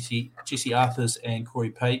 Jesse Arthurs, and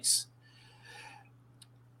Corey Pates.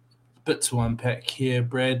 Bit to unpack here,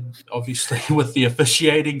 Brad, obviously, with the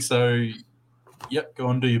officiating. So, go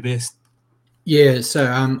on, do your best. Yeah,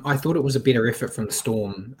 so I thought it was a better effort from the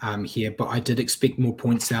Storm here, but I did expect more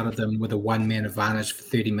points out of them with a one-man advantage for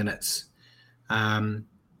 30 minutes.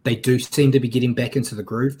 They do seem to be getting back into the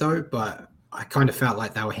groove, though, but I kind of felt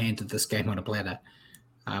like they were handed this game on a platter.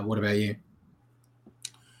 What about you?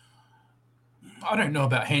 I don't know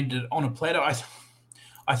about handed on a platter.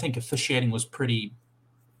 I think officiating was pretty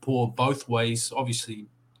poor both ways. Obviously,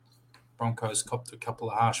 Broncos copped a couple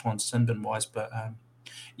of harsh ones, Sinbin-wise, but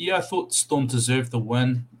I thought Storm deserved the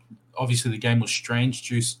win. Obviously, the game was strange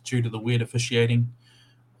due to the weird officiating.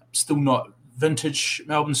 Still not vintage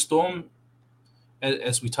Melbourne Storm,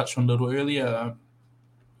 as we touched on a little earlier,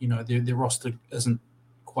 their roster isn't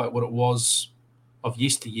quite what it was of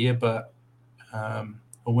yesteryear, but a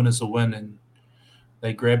win is a win, and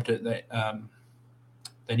they grabbed it.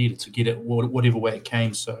 They needed to get it whatever way it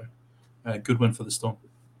came, so good win for the Storm.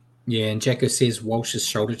 Yeah, and Jacko says Walsh's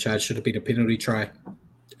shoulder charge should have been a penalty try.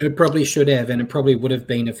 It probably should have, and it probably would have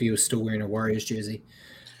been if he was still wearing a Warriors jersey.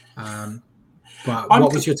 But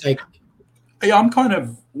what was your take? Yeah, I'm kind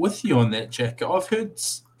of with you on that, Jack. I've heard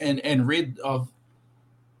and read of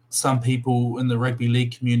some people in the rugby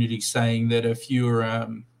league community saying that if you're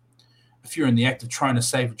in the act of trying to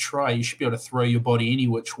save a try, you should be able to throw your body any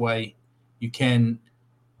which way you can.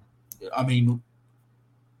 I mean,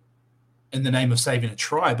 in the name of saving a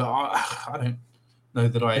try, but I don't know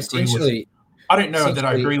that I agree with. I don't know that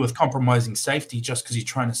I agree with compromising safety just because you're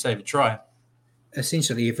trying to save a try.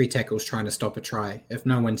 Essentially, every tackle is trying to stop a try. If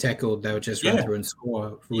no one tackled, they'll just run through and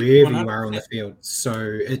score wherever you are on the field. So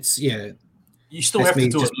it's you still have to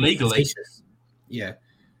do it legally. Yeah,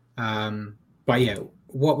 but yeah,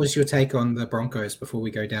 what was your take on the Broncos before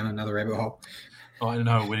we go down another rabbit hole? I don't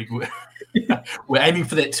know. We're aiming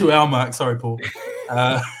for that 2-hour mark. Sorry, Paul.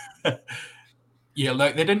 Yeah,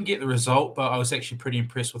 they didn't get the result, but I was actually pretty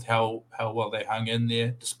impressed with how well they hung in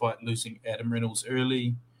there, despite losing Adam Reynolds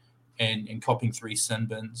early and copping 3 sin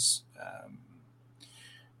bins.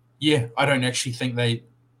 I don't actually think their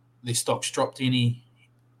stocks dropped any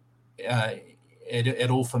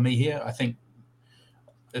at all for me here. I think,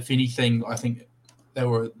 if anything, they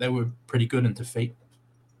were pretty good in defeat.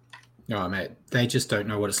 No, mate, they just don't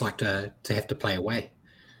know what it's like to have to play away.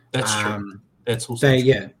 That's true. That's also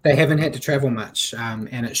they haven't had to travel much,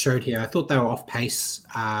 and it showed here. I thought they were off pace,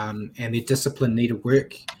 and their discipline needed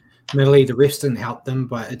work. Admittedly, the refs didn't help them,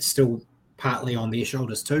 but it's still partly on their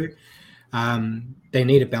shoulders too. They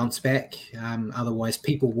need a bounce back. Otherwise,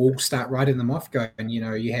 people will start writing them off, going,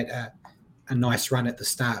 you had a nice run at the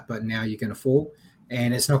start, but now you're going to fall.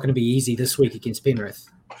 And it's not going to be easy this week against Penrith.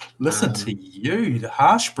 Listen to you, the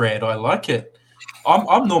harsh, Brad. I like it.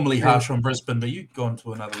 I'm normally harsh on Brisbane, but you've gone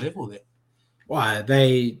to another level there. Why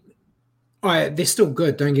they're still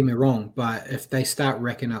good, don't get me wrong, but if they start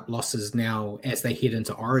racking up losses now as they head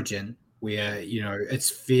into Origin, where they're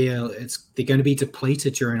going to be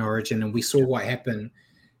depleted during Origin, and we saw what happened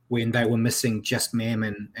when they were missing just Mam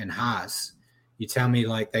and Haas. You tell me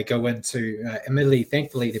they go into admittedly,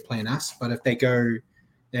 thankfully they're playing us, but if they go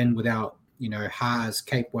in without Haas,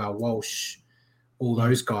 Capewell, Walsh, all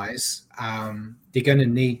those guys, they're going to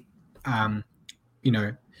need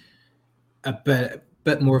a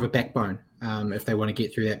bit more of a backbone if they want to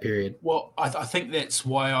get through that period. Well, I think that's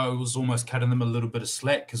why I was almost cutting them a little bit of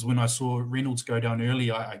slack, because when I saw Reynolds go down early,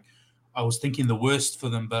 I was thinking the worst for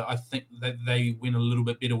them, but I think that they went a little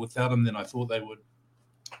bit better without him than I thought they would.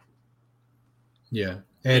 Yeah.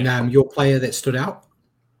 And your player that stood out?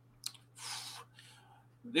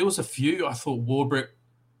 There was a few. I thought Warbrick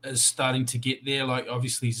is starting to get there.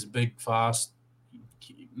 Obviously, he's big, fast.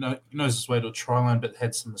 He knows his way to a try line, but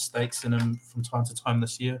had some mistakes in him from time to time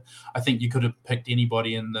this year. I think you could have picked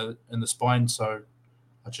anybody in the spine, so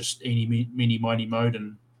I just meeny, miny, mode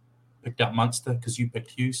and picked up Munster because you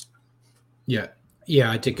picked Hughes. Yeah,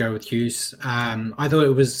 I did go with Hughes. I thought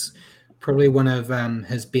it was probably one of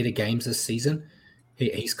his better games this season.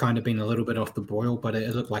 He's kind of been a little bit off the boil, but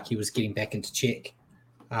it looked like he was getting back into check.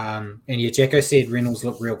 And Jacko said Reynolds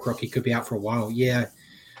looked real crook. He could be out for a while. Yeah.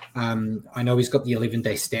 I know he's got the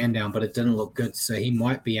 11-day stand down, but it didn't look good. So he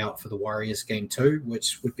might be out for the Warriors game too,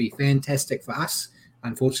 which would be fantastic for us.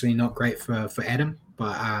 Unfortunately, not great for Adam.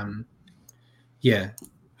 But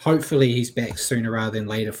hopefully he's back sooner rather than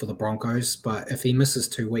later for the Broncos. But if he misses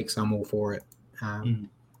 2 weeks, I'm all for it.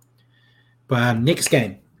 But next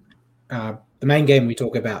game, the main game we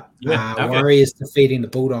talk about, Warriors defeating the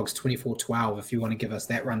Bulldogs 24-12, if you want to give us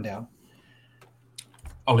that rundown.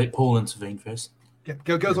 I'll let Paul intervene first. Yeah,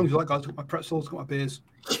 go as long as you like, guys. Got my pretzels, got my beers.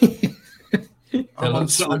 I'm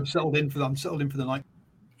settled in for them. I'm settled in for the night.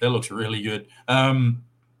 That looks really good.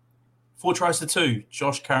 4 tries to 2.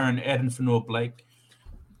 Josh Curran, Adam Fanor-Blake,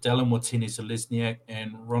 Dallin Watene-Zelezniak,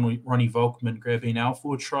 and Ronnie Volkman grabbing our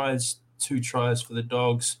 4 tries. 2 tries for the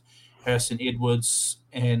Dogs, Harrison Edwards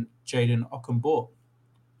and Jaden Okunbor.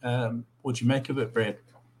 What'd you make of it, Brad?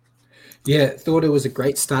 Yeah, thought it was a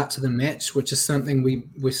great start to the match, which is something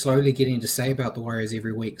we're slowly getting to say about the Warriors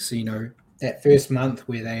every week. So, that first month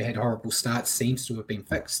where they had horrible starts seems to have been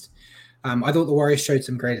fixed. I thought the Warriors showed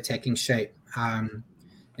some great attacking shape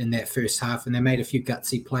in that first half, and they made a few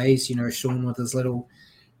gutsy plays. Sean with his little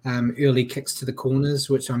early kicks to the corners,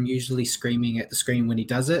 which I'm usually screaming at the screen when he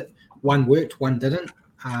does it. One worked, one didn't.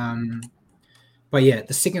 But yeah,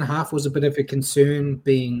 the second half was a bit of a concern,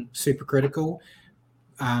 being super critical.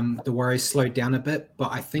 The Warriors slowed down a bit,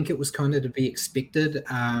 but I think it was kind of to be expected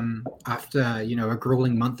after, a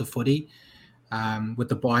grueling month of footy with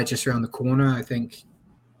the bye just around the corner. I think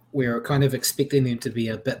we were kind of expecting them to be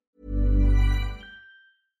a bit.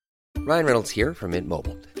 Ryan Reynolds here from Mint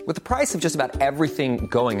Mobile. With the price of just about everything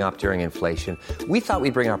going up during inflation, we thought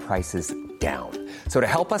we'd bring our prices down. So to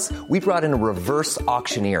help us, we brought in a reverse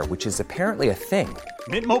auctioneer, which is apparently a thing.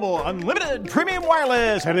 Mint Mobile Unlimited Premium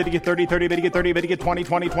Wireless. How to get 30, 30, bit to get 30, bit to get 20,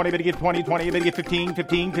 20, 20, bit to get 20, 20, bit to get 15,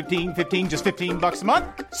 15, 15, 15, just $15 a month?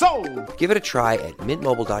 Sold! Give it a try at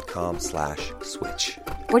mintmobile.com/switch.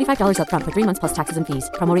 $45 up front for 3 months plus taxes and fees.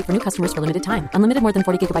 Promo rate for new customers for limited time. Unlimited more than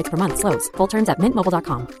 40 gigabytes per month. Slows full terms at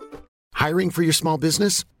mintmobile.com. Hiring for your small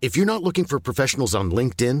business? If you're not looking for professionals on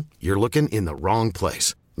LinkedIn, you're looking in the wrong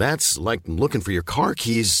place. That's like looking for your car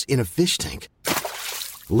keys in a fish tank.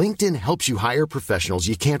 LinkedIn helps you hire professionals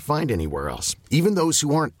you can't find anywhere else, even those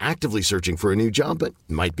who aren't actively searching for a new job but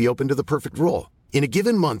might be open to the perfect role. In a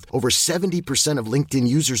given month, over 70% of LinkedIn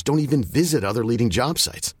users don't even visit other leading job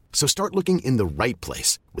sites. So start looking in the right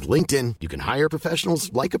place. With LinkedIn, you can hire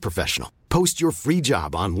professionals like a professional. Post your free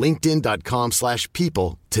job on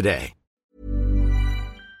linkedin.com/people today.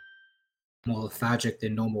 More lethargic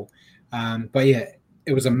than normal. But yeah,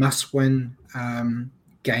 it was a must-win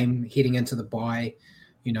game heading into the bye.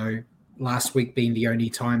 Last week being the only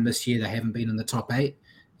time this year they haven't been in the top 8.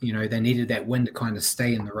 They needed that win to kind of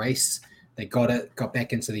stay in the race. They got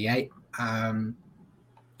back into the 8. And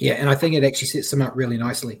I think it actually sets them up really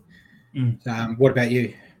nicely. What about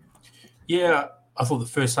you? Yeah, I thought the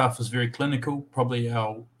first half was very clinical, probably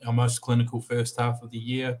our most clinical first half of the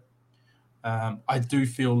year. I do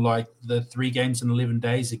feel like the 3 games in 11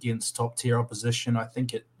 days against top-tier opposition, I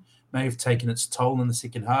think it may have taken its toll in the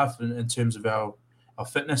second half in terms of our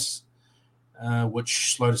fitness,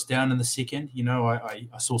 which slowed us down in the second. I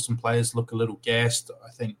saw some players look a little gassed. I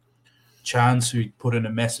think Chance, who put in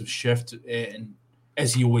a massive shift, and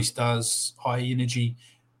as he always does, high energy.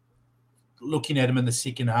 Looking at him in the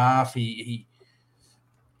second half, he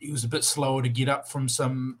was a bit slower to get up from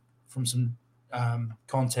some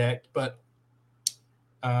contact, but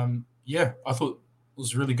I thought it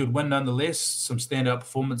was a really good win nonetheless. Some standout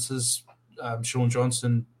performances. Sean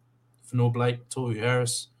Johnson, Fanor Blake, Tohu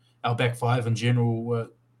Harris, our back 5 in general were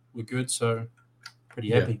good, so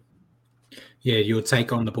pretty happy. Yeah, your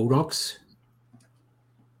take on the Bulldogs?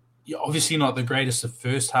 Yeah, obviously not the greatest of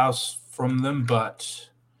first halves from them, but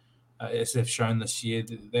as they've shown this year,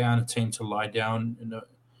 they aren't a team to lie down in a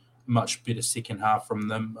much better second half from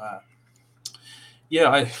them.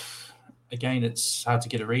 Again, it's hard to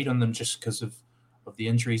get a read on them just because of the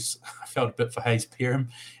injuries. I felt a bit for Hayes Perham.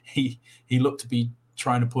 He looked to be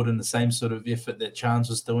trying to put in the same sort of effort that Chance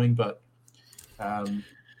was doing, but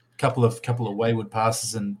couple of wayward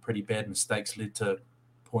passes and pretty bad mistakes led to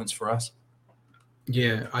points for us.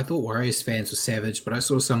 Yeah, I thought Warriors fans were savage, but I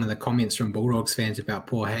saw some of the comments from Bulldogs fans about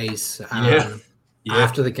poor Hayes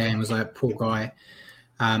after the game. I was like, poor guy.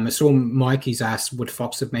 I saw Mikey's asked, would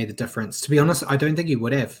Fox have made the difference? To be honest, I don't think he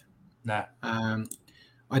would have. No.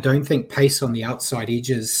 I don't think pace on the outside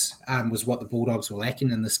edges was what the Bulldogs were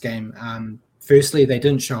lacking in this game. Firstly, they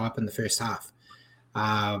didn't show up in the first half.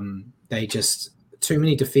 They just, too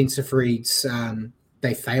many defensive reads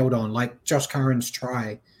they failed on, like Josh Curran's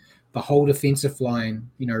try. The whole defensive line,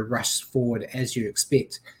 rushed forward as you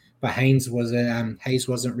expect. But Hayes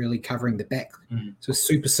wasn't really covering the back. So it's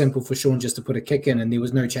super simple for Sean just to put a kick in, and there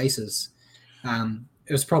was no chases.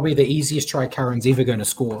 It was probably the easiest try Curran's ever going to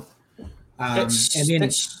score. And then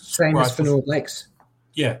same as Fanor Blake's.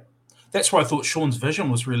 Yeah, that's why I thought Sean's vision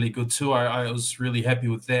was really good too. I was really happy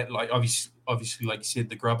with that. Like obviously, like you said,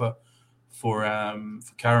 the grubber for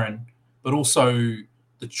Curran, but also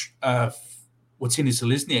the Watene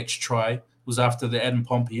Selesniak's try was after the Adam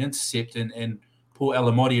Pompey intercept, and Paul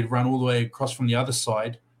Alamotti had run all the way across from the other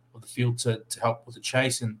side of the field to help with the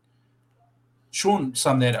chase. And Sean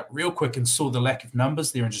summed that up real quick and saw the lack of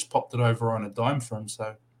numbers there and just popped it over on a dime for him.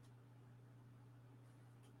 So.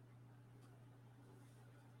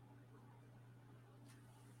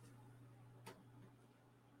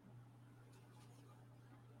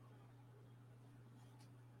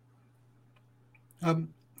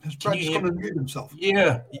 Has Brad just gone and muted himself?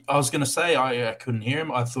 Yeah, I was going to say I couldn't hear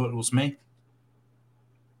him. I thought it was me.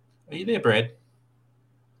 Are you there, Brad?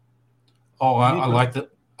 Oh, I like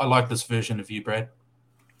that. I like this version of you, Brad.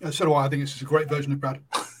 So do I. I think it's a great version of Brad.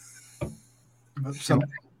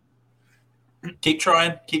 Keep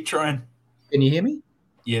trying. Keep trying. Can you hear me?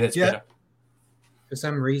 Yeah, that's better. For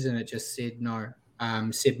some reason, it just said no.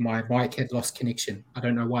 Said my mic had lost connection. I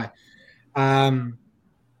don't know why.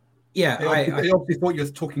 Yeah, I obviously thought you were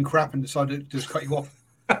talking crap and decided to just cut you off.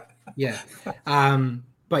 Yeah.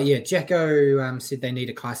 But yeah, Jacko said they need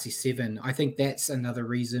a classy 7. I think that's another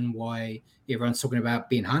reason why everyone's talking about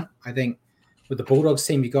Ben Hunt. I think with the Bulldogs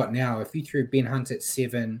team you got now, if you threw Ben Hunt at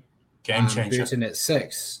 7, game changer, Burton at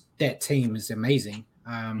 6, that team is amazing.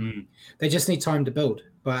 They just need time to build.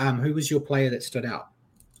 But who was your player that stood out?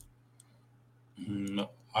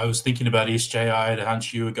 I was thinking about SJ. I had a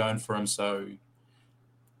hunch you were going for him. So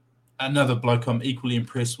another bloke I'm equally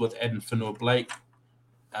impressed with, Adam Finnor-Blake.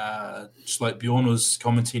 Just like Bjorn was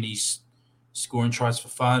commenting, he's scoring tries for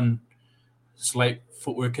fun. His late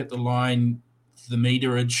footwork at the line, the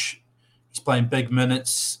meterage. He's playing big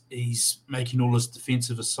minutes. He's making all his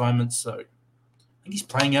defensive assignments. So I think he's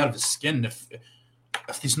playing out of his skin. If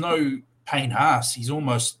there's no Payne Haas, he's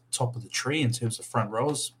almost top of the tree in terms of front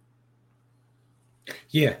rows.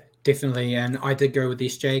 Yeah, definitely. And I did go with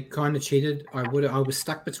SJ. Kind of cheated. I was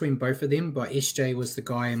stuck between both of them, but SJ was the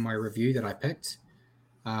guy in my review that I picked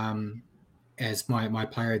as my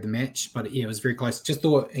player of the match. But yeah, it was very close. Just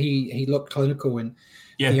thought he looked clinical, and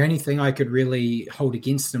the only thing I could really hold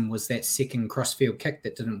against him was that second crossfield kick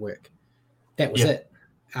that didn't work. That was it.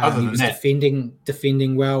 He was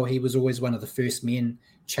defending well. He was always one of the first men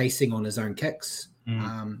chasing on his own kicks.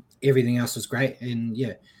 Everything else was great, and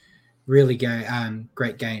yeah, really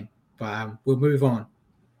great game. But we'll move on.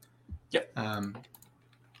 Yep.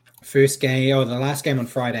 First game, the last game on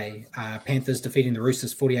Friday, Panthers defeating the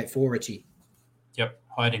Roosters 48-4, Richie. Yep,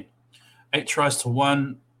 hiding. 8 tries to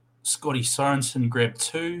 1. Scotty Sorensen grabbed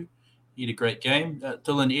 2. He had a great game.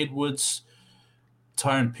 Dylan Edwards,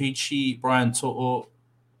 Tyrone Peachy, Brian To'o,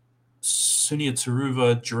 Sunia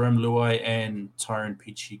Taruva, Jerome Luai, and Tyrone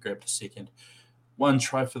Peachy grabbed a second. 1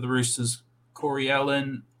 try for the Roosters. Corey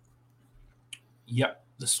Allen. Yep,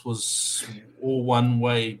 this was all one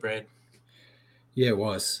way, Brad. Yeah, it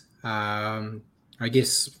was. I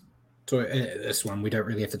guess this one we don't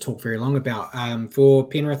really have to talk very long about. For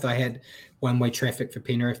Penrith, I had one-way traffic for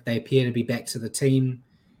Penrith. They appear to be back to the team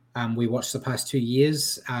we watched the past 2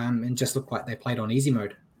 years and just look like they played on easy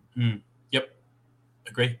mode. Yep,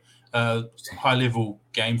 agree. High-level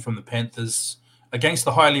game from the Panthers against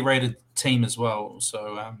the highly rated team as well.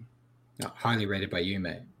 So highly rated by you,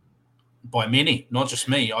 mate. By many, not just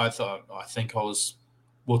me. I think I was.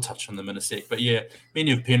 We'll touch on them in a sec. But yeah,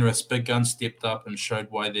 many of Penrith's big guns stepped up and showed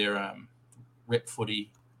why they're rep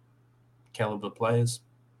footy caliber players.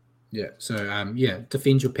 Yeah. So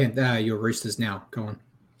defend your Roosters now. Go on.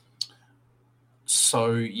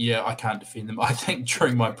 So yeah, I can't defend them. I think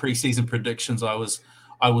during my preseason predictions, I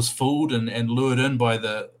was fooled and lured in by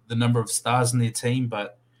the number of stars in their team.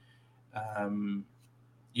 But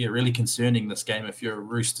really concerning this game. If you're a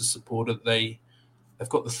Roosters supporter, they've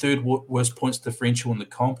got the third worst points differential in the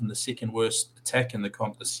comp and the second worst attack in the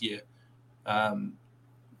comp this year.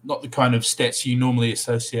 Not the kind of stats you normally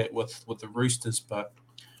associate with the Roosters, but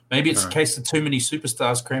maybe it's a case of too many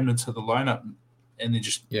superstars crammed into the lineup, and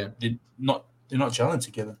they're not gelling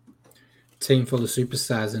together. Team full of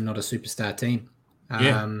superstars and not a superstar team.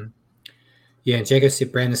 Jago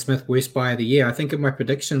said Brandon Smith worst buy of the year. I think in my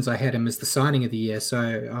predictions I had him as the signing of the year,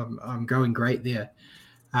 so I'm going great there.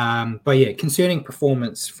 But yeah, concerning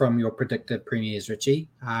performance from your predicted premiers, Richie.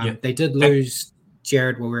 They did lose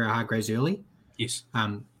Jared Waweera-Hargreaves early, yes,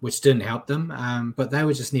 which didn't help them. But they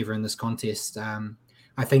were just never in this contest.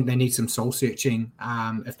 I think they need some soul searching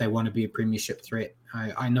if they want to be a premiership threat.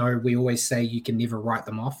 I know we always say you can never write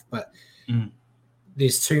them off, but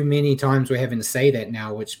there's too many times we're having to say that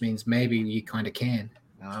now, which means maybe you kind of can.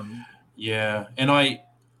 And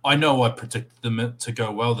I know I predicted them to go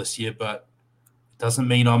well this year, but doesn't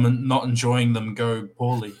mean I'm not enjoying them go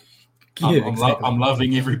poorly. I'm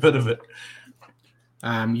loving every bit of it.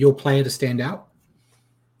 Your player to stand out?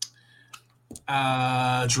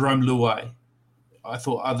 Jerome Luai. I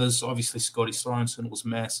thought others, obviously Scotty Sorensen was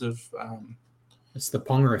massive. It's the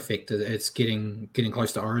Ponga effect. It's getting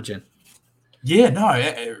close to Origin. Yeah, no,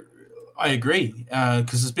 I agree.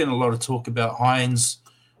 Because there's been a lot of talk about Hines.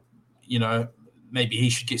 Maybe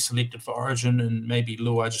he should get selected for Origin, and maybe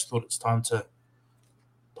Luai just thought it's time to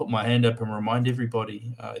put my hand up and remind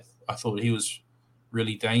everybody. I thought he was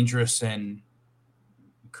really dangerous and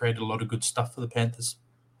created a lot of good stuff for the Panthers.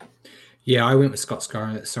 Yeah, I went with Scott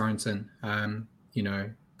Sorensen.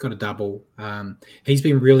 Got a double. He's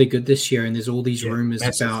been really good this year, and there's all these rumors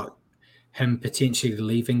about him potentially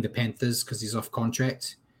leaving the Panthers because he's off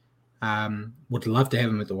contract. Would love to have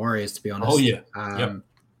him with the Warriors, to be honest. Oh, yeah.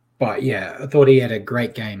 But yeah, I thought he had a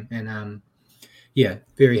great game, and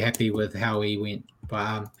very happy with how he went.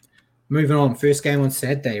 But moving on, first game on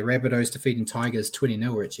Saturday, Rabbitohs defeating Tigers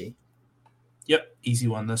 20-0, Richie. Yep, easy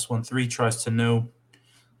one. This one, 3-0.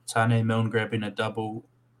 Tane Milne grabbing a double,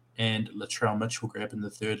 and Latrell Mitchell grabbing the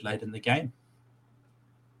third late in the game.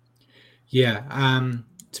 Yeah,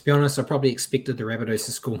 to be honest, I probably expected the Rabbitohs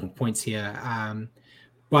to score more points here,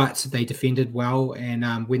 but they defended well,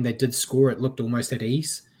 and when they did score, it looked almost at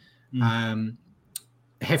ease.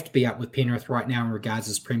 Have to be up with Penrith right now in regards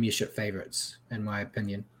as premiership favourites, in my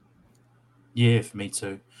opinion. Yeah, for me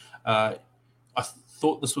too. I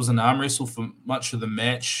thought this was an arm wrestle for much of the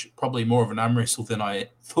match, probably more of an arm wrestle than I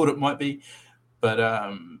thought it might be. But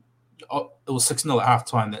it was 6-0 at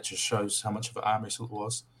halftime. That just shows how much of an arm wrestle it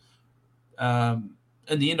was.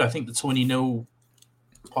 In the end, I think the 20-0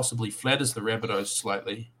 possibly flatters the Rabbitohs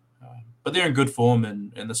slightly. But they're in good form,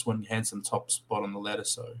 and this one hands them top spot on the ladder.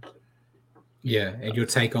 So, yeah, and your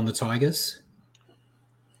take on the Tigers?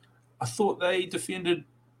 I thought they defended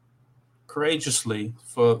courageously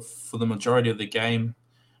for the majority of the game.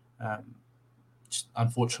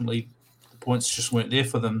 Unfortunately, the points just weren't there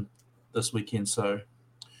for them this weekend. So,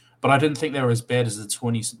 but I didn't think they were as bad as the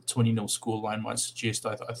 20-0 scoreline might suggest.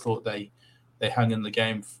 I thought they hung in the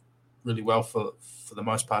game really well for the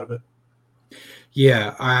most part of it.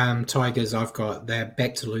 Yeah, Tigers, they're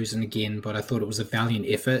back to losing again, but I thought it was a valiant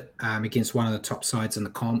effort against one of the top sides in the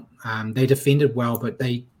comp. They defended well, but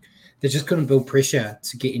they just couldn't build pressure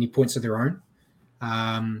to get any points of their own.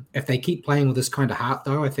 If they keep playing with this kind of heart,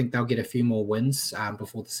 though, I think they'll get a few more wins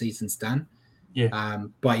before the season's done. Yeah.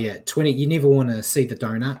 But yeah, 20. You never want to see the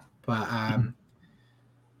donut, but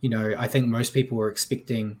I think most people were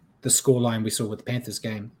expecting the scoreline we saw with the Panthers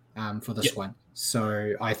game for this one.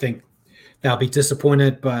 So I think they'll be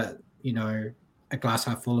disappointed, but a glass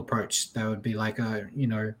half full approach, they would be like,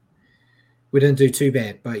 we didn't do too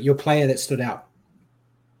bad. But your player that stood out.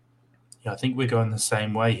 Yeah, I think we're going the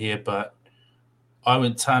same way here, but I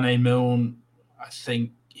went Tane Milne. I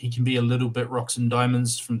think he can be a little bit rocks and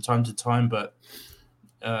diamonds from time to time, but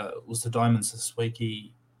it was the diamonds this week.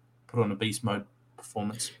 He put on a beast mode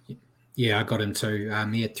performance. Yeah, I got him too.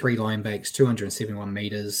 He had 3 line breaks, 271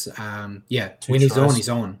 meters. When tries. He's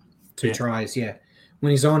on. 2 tries, yeah.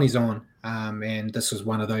 When he's on, he's on. And this was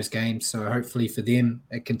one of those games. So hopefully for them,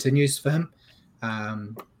 it continues for him.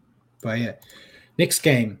 But yeah, next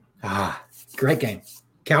game. Great game.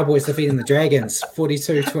 Cowboys defeating the Dragons,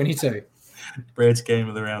 42-22. Brad's game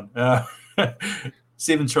of the round.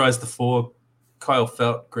 7 tries to 4. Kyle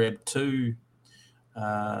Felt grabbed 2.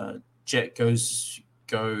 Jack goes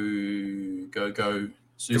go.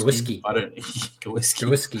 Gawiski. I don't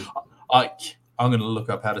Gawiski. I'm going to look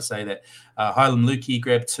up how to say that. Hylam Lukey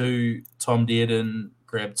grabbed 2. Tom Dearden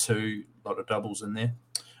grabbed 2. A lot of doubles in there.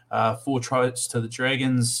 4 tries to the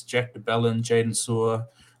Dragons. Jack DeBellin, Jaden Saw,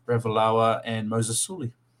 Ravalawa, and Moses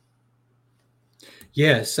Sully.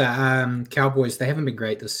 Yes, Cowboys, they haven't been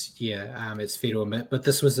great this year, it's fair to admit, but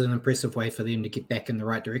this was an impressive way for them to get back in the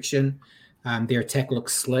right direction. Their attack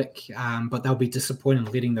looks slick, but they'll be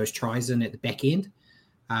disappointed letting those tries in at the back end.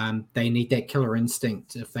 They need that killer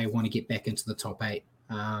instinct if they want to get back into the top 8.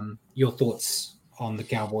 Your thoughts on the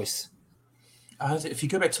Cowboys? If you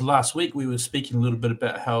go back to last week, we were speaking a little bit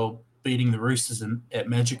about how beating the Roosters at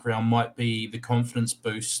Magic Round might be the confidence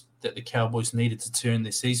boost that the Cowboys needed to turn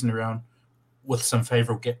their season around with some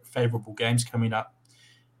favorable games coming up.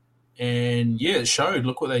 And yeah, it showed.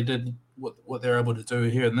 Look what they did, what they're able to do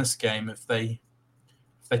here in this game. If they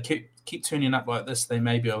keep turning up like this, they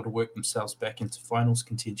may be able to work themselves back into finals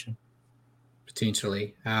contention.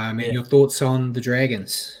 Potentially. And your thoughts on the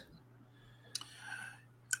Dragons?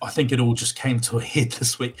 I think it all just came to a head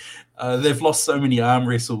this week. They've lost so many arm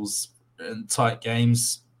wrestles in tight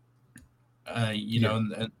games,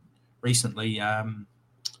 and recently.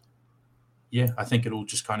 I think it all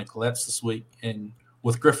just kind of collapsed this week. And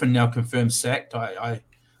with Griffin now confirmed sacked, I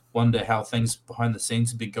wonder how things behind the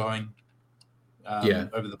scenes have been going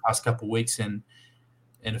over the past couple of weeks, and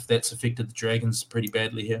if that's affected the Dragons pretty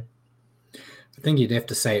badly here. I think you'd have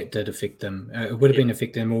to say it did affect them. It would have been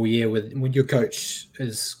affecting them all year when your coach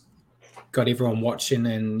has got everyone watching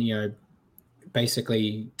and,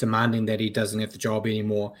 basically demanding that he doesn't have the job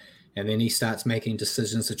anymore. And then he starts making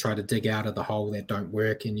decisions to try to dig out of the hole that don't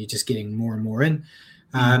work, and you're just getting more and more in.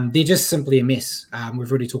 They're just simply a mess. We've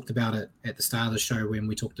already talked about it at the start of the show when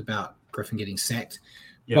we talked about Griffin getting sacked.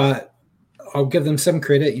 Yeah. But I'll give them some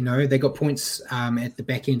credit. They got points at the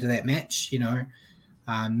back end of that match,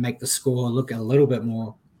 make the score look a little bit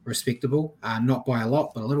more respectable, not by a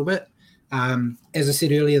lot, but a little bit. As I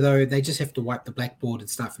said earlier, though, they just have to wipe the blackboard and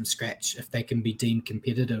start from scratch if they can be deemed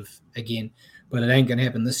competitive again. But it ain't going to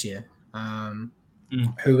happen this year.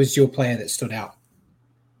 Who was your player that stood out?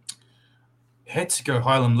 Had to go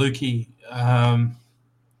Hylam Lukey.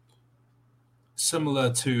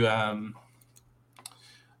 similar to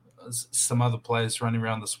some other players running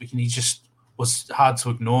around this weekend. He just was hard to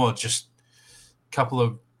ignore. Just a couple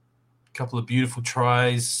of beautiful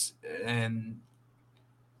tries, and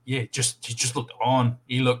he just looked on.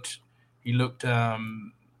 He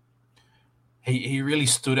really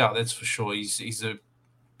stood out. That's for sure. He's a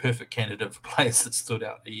perfect candidate for players that stood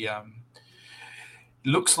out. He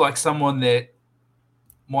looks like someone that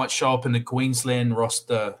might show up in the Queensland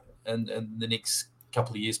roster in the next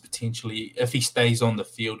couple of years potentially if he stays on the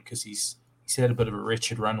field, because he's had a bit of a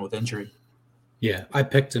wretched run with injury. Yeah, I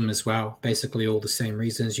picked him as well. Basically all the same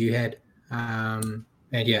reasons you had. And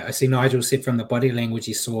yeah, I see Nigel said from the body language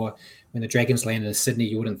he saw when the Dragons landed in Sydney,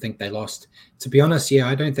 you wouldn't think they lost. To be honest, yeah,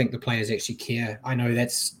 I don't think the players actually care. I know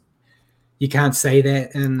you can't say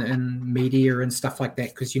that in media and stuff like that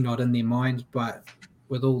because you're not in their mind, but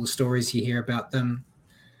with all the stories you hear about them,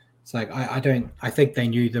 it's like I think they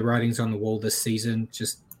knew the writing's on the wall this season.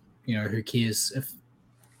 Just, who cares if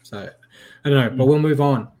so? I don't know, but we'll move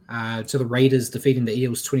on to the Raiders defeating the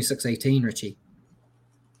Eels 26-18, Richie.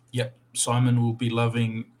 Yep, Simon will be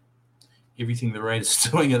loving everything the Raiders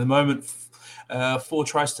are doing at the moment. 4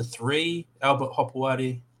 tries to 3. Albert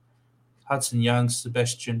Hopewadi, Hudson Young,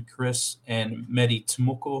 Sebastian Chris, and Matty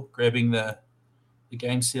Timoko grabbing the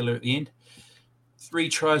game sealer at the end. 3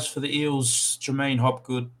 tries for the Eels: Jermaine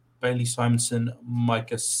Hopgood, Bailey Simonson,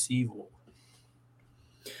 Micah Seville.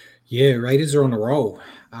 Yeah, Raiders are on a roll.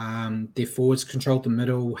 Their forwards controlled the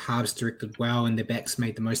middle, halves directed well, and their backs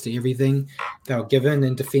made the most of everything they were given.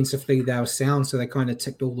 And defensively, they were sound, so they kind of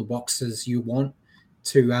ticked all the boxes you want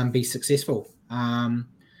to be successful.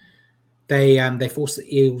 They forced the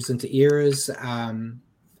Eels into errors.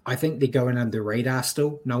 I think they're going under the radar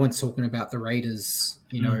still. No one's talking about the Raiders,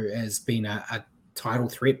 as being a title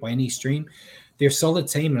threat by any stream. They're a solid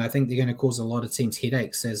team, and I think they're going to cause a lot of teams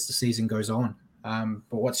headaches as the season goes on.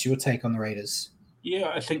 But what's your take on the Raiders?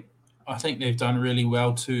 Yeah, I think they've done really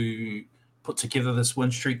well to put together this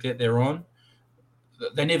win streak that they're on.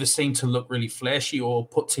 They never seem to look really flashy or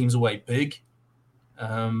put teams away big,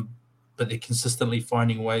 but they're consistently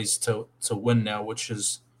finding ways to win now, which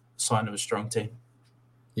is a sign of a strong team.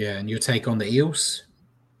 Yeah, and your take on the Eels?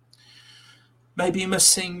 Maybe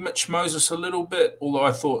missing Mitch Moses a little bit, although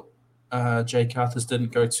I thought Jay Carthers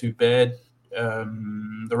didn't go too bad.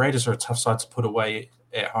 The Raiders are a tough side to put away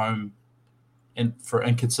at home, and for an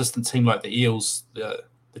inconsistent team like the Eels, the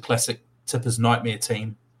classic Tippers nightmare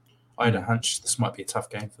team, I had a hunch this might be a tough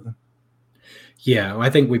game for them. Yeah, I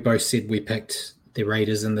think we both said we picked the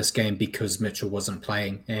Raiders in this game because Mitchell wasn't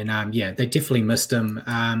playing, and they definitely missed him.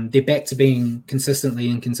 They're back to being consistently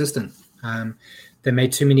inconsistent. They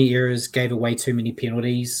made too many errors, gave away too many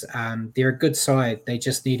penalties. They're a good side. They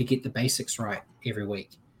just need to get the basics right every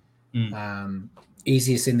week.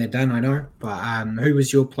 Easier said than done, I know. But who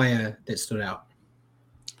was your player that stood out?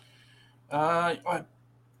 I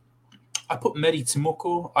put Matty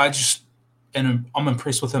Timoko. I'm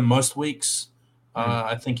impressed with him most weeks.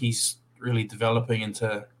 I think he's really developing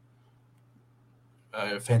into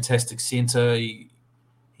a fantastic center.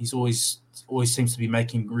 He's always seems to be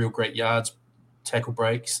making real great yards, tackle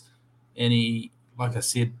breaks, and he, like I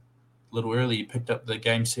said a little earlier, he picked up the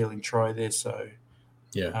game sealing try there. So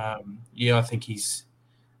I think he's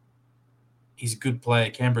a good player.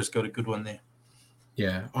 Canberra's got a good one there.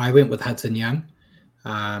 Yeah, I went with Hudson Young.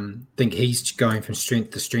 Think he's going from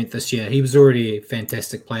strength to strength this year. He was already a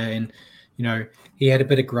fantastic player, and he had a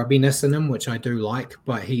bit of grubbiness in him, which I do like,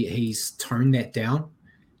 but he's toned that down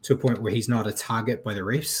to a point where he's not a target by the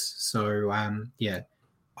refs. So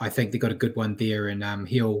I think they got a good one there, and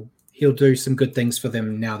he'll do some good things for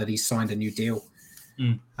them now that he's signed a new deal.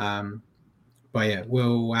 But yeah,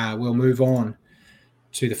 we'll move on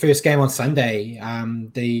to the first game on Sunday,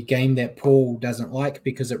 the game that Paul doesn't like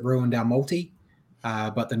because it ruined our multi,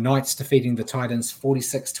 but the Knights defeating the Titans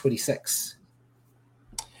 46-26.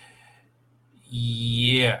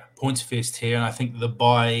 Yeah, points first here, and I think the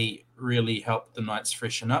bye really helped the Knights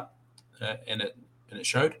freshen up, and it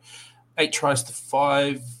showed. 8 tries to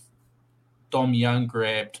 5. Dom Young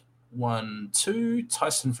grabbed 1, 2.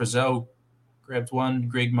 Tyson Frizzell grabbed 1.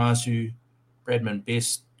 Greg Marzu, Bradman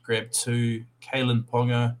Best grabbed 2. Kalen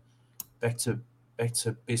Ponga back to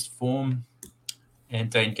best form, and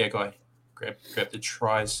Dane Gagai grabbed the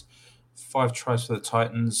tries. 5 tries for the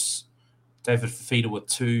Titans. David Fafita with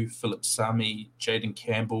 2, Philip Sami, Jaden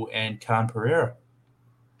Campbell, and Khan Pereira.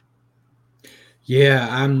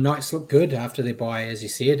 Yeah, Knights look good after their bye, as you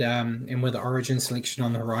said. And with the Origin selection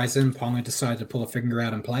on the horizon, Ponga decided to pull a finger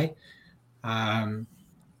out and play.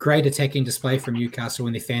 Great attacking display from Newcastle,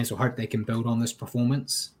 and their fans will hope they can build on this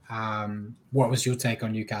performance. What was your take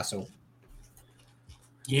on Newcastle?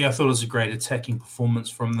 Yeah, I thought it was a great attacking performance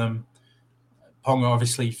from them. Ponga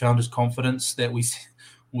obviously found his confidence that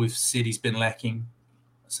we've said he's been lacking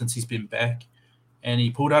since he's been back, and he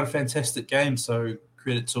pulled out a fantastic game. So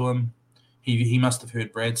credit to him. He must have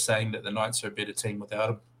heard Brad saying that the Knights are a better team without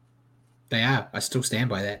him. They are. I still stand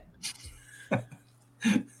by that.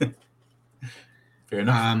 Fair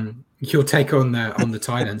enough. Your take on the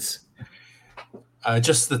Titans?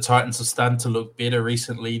 Just the Titans are starting to look better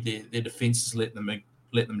recently. Their defense has let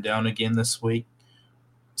them down again this week.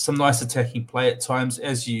 Some nice attacking play at times,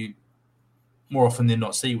 as you more often than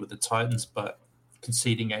not see with the Titans, but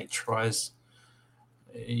conceding 8 tries,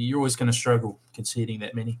 you're always going to struggle conceding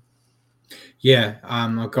that many. Yeah,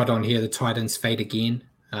 I got on here the Titans fade again.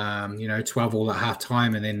 12 all at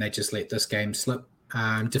halftime, and then they just let this game slip.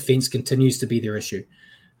 Defense continues to be their issue.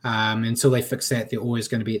 Until they fix that, they're always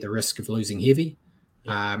going to be at the risk of losing heavy.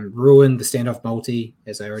 Ruined the standoff multi,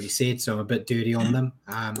 as I already said, so I'm a bit dirty on them.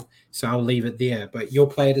 So I'll leave it there. But your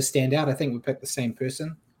player to stand out, I think we picked the same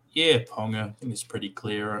person. Yeah, Ponga. I think it's pretty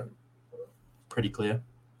clear.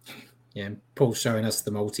 Yeah, Paul's showing us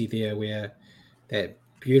the multi there where that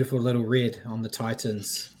beautiful little red on the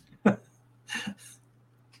Titans.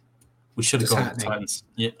 We should have gone with the Titans.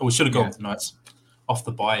 Yeah, we should have gone with the Knights off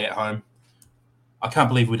the bye at home. I can't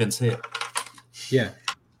believe we didn't see it. Yeah.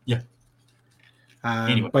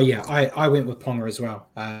 Anyway. But yeah, I went with Ponga as well.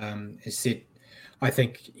 As said, I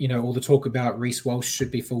think, all the talk about Reece Walsh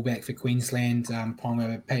should be fullback for Queensland.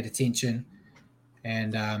 Ponga paid attention.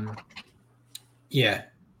 And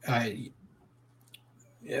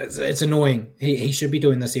it's annoying. He should be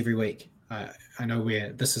doing this every week. I know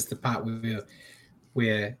this is the part where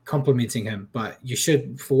we're complimenting him, but you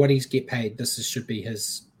should, for what he's get paid, this should be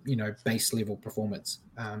his, base level performance.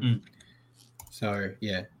 So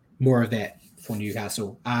yeah, more of that for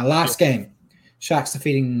Newcastle. Last game, Sharks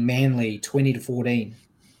defeating Manly 20-14.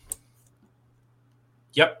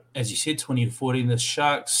 Yep, as you said, 20-14. The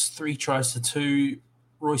Sharks 3 tries to 2.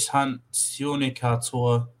 Royce Hunt, Sione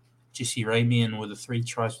Katoa, Jesse Ramian with the 3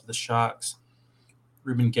 tries for the Sharks.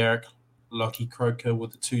 Ruben Garrick, Lockie Croker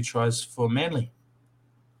with the 2 tries for Manly.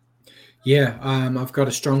 Yeah, I've got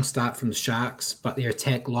a strong start from the Sharks, but their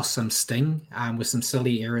attack lost some sting with some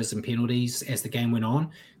silly errors and penalties as the game went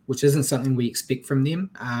on, which isn't something we expect from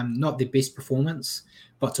them. Not their best performance,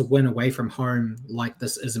 but to win away from home like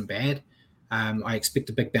this isn't bad. I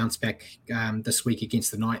expect a big bounce back this week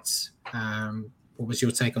against the Knights. What was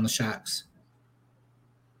your take on the Sharks?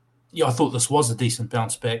 Yeah, I thought this was a decent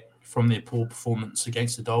bounce back from their poor performance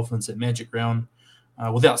against the Dolphins at Magic Round.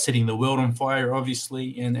 Without setting the world on fire,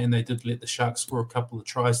 obviously, and they did let the Sharks score a couple of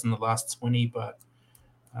tries in the last 20, but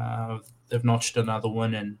they've notched another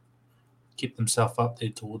win and kept themselves up there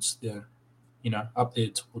towards the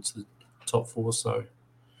top 4. So,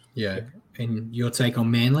 yeah. And your take on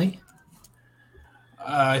Manly?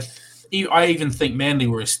 I even think Manly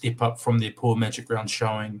were a step up from their poor Magic Round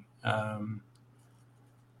showing,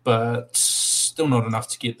 but still not enough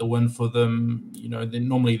to get the win for them.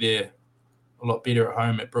 They're a lot better at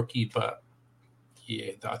home at Brookie, but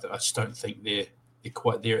yeah, I just don't think they're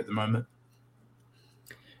quite there at the moment.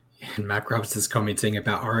 And Mark Roberts is commenting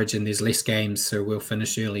about Origin. There's less games, so we'll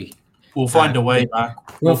finish early. We'll find a way,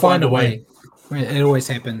 Mark. We'll find a way. It always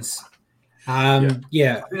happens. I think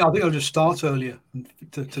I'll just start earlier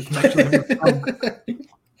to make sure.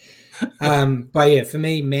 But yeah, for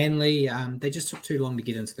me, Manly, they just took too long to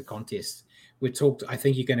get into the contest. I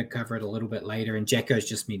think you're going to cover it a little bit later, and Jacko's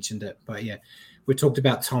just mentioned it. But yeah, we talked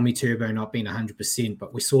about Tommy Turbo not being 100%,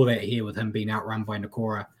 but we saw that here with him being outrun by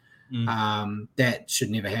Nakora. That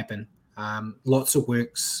should never happen. Lots of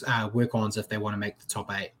work-ons if they want to make the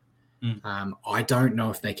top 8. I don't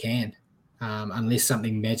know if they can, unless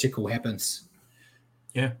something magical happens.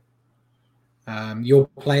 Yeah. Your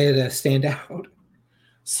player to stand out?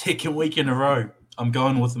 Second week in a row. I'm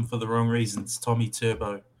going with him for the wrong reasons. Tommy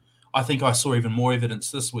Turbo. I think I saw even more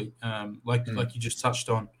evidence this week, like you just touched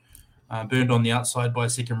on. Burned on the outside by a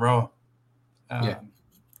second rower.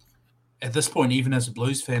 At this point, even as a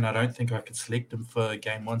Blues fan, I don't think I could select him for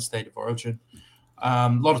Game 1 State of Origin. A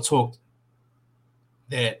lot of talk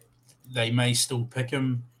that they may still pick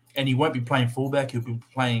him, and he won't be playing fullback. He'll be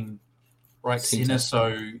playing right centre,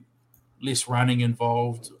 so less running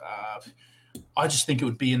involved. I just think it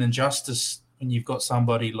would be an injustice when you've got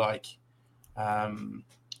somebody like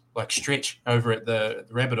Stretch over at the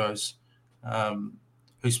Rabbitohs,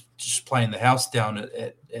 who's just playing the house down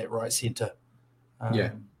at right centre.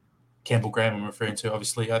 Campbell Graham I'm referring to,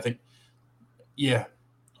 obviously. I don't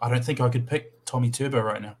think I could pick Tommy Turbo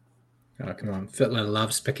right now. Oh, come on. Fittler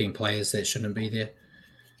loves picking players that shouldn't be there.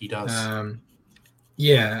 He does.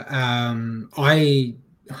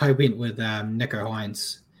 went with Nico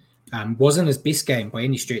Hines. Wasn't his best game by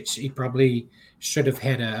any stretch. He probably should have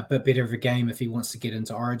had a bit better of a game if he wants to get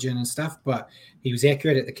into Origin and stuff, but he was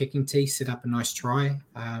accurate at the kicking tee, set up a nice try.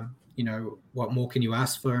 What more can you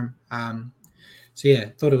ask for him? So yeah,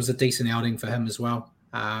 thought it was a decent outing for him as well.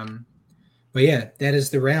 But yeah, that is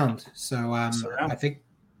the round. So I think,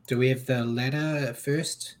 do we have the ladder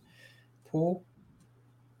first, Paul?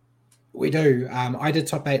 We do. I did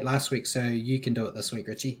top 8 last week, so you can do it this week,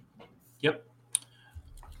 Richie. Yep.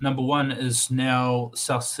 Number 1 is now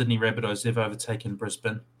South Sydney Rabbitohs. They've overtaken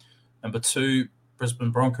Brisbane. Number 2,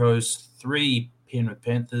 Brisbane Broncos. 3, Penrith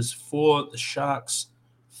Panthers. 4, the Sharks.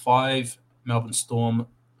 5, Melbourne Storm.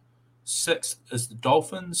 6th is the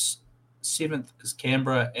Dolphins. 7th is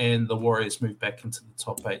Canberra, and the Warriors move back into the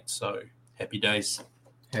top 8. So happy days.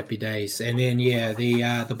 Happy days. And then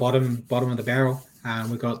the bottom of the barrel.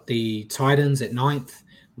 We got the Titans at 9th,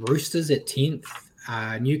 Roosters at 10th,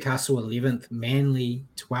 Newcastle 11th, Manly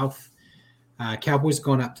 12th, Cowboys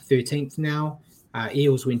gone up to 13th now.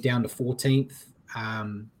 Eels went down to 14th.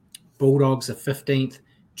 Bulldogs are 15th,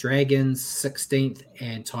 Dragons 16th,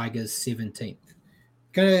 and Tigers 17th.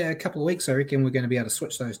 A couple of weeks, I reckon we're going to be able to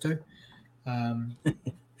switch those two.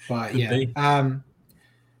 But yeah,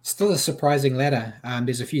 still a surprising ladder.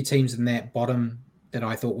 There's a few teams in that bottom that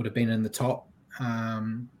I thought would have been in the top.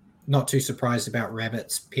 Not too surprised about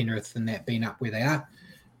Rabbits, Penrith, and that being up where they are.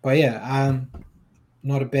 But yeah,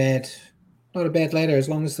 not a bad ladder. As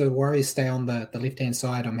long as the Warriors stay on the left-hand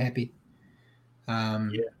side, I'm happy.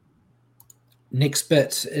 Next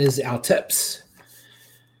bit is our tips.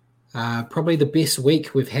 Probably the best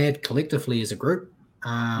week we've had collectively as a group.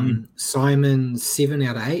 Simon 7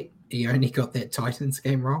 out of 8. He only got that Titans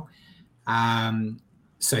game wrong.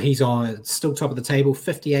 So he's on still top of the table,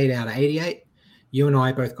 58 out of 88. You and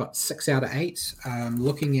I both got 6 out of 8.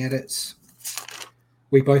 Looking at it,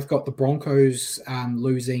 we both got the Broncos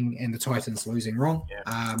losing and the Titans losing wrong.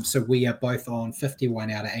 So we are both on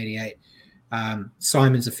 51 out of 88.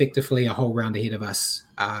 Simon's effectively a whole round ahead of us.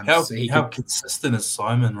 How consistent is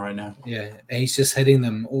Simon right now? Yeah, he's just hitting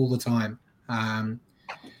them all the time.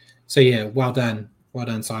 So yeah, well done,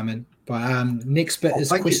 Simon. But next bit is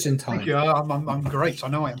question time. Thank you. I'm great. I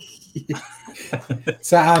know I am.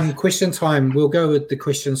 So question time. We'll go with the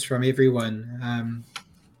questions from everyone.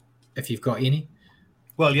 If you've got any.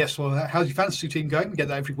 Well, yes. Well, how's your fantasy team going? We get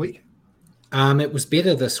that every week. It was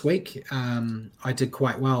better this week. I did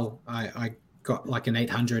quite well. I got like an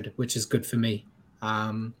 800, which is good for me.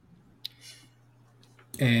 And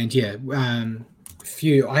yeah,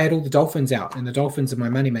 I had all the Dolphins out, and the Dolphins are my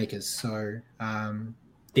money makers. So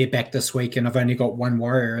they're back this week, and I've only got one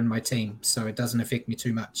Warrior in my team, so it doesn't affect me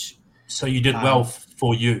too much. So you did well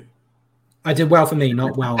for you. I did well for me,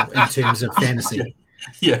 not well in terms of fantasy.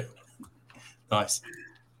 Yeah. Nice.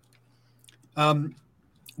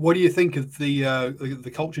 What do you think of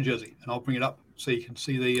the culture jersey? And I'll bring it up so you can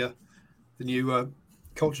see the new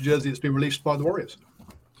culture jersey that's been released by the Warriors.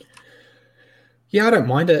 Yeah, I don't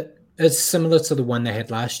mind it. It's similar to the one they had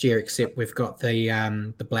last year, except we've got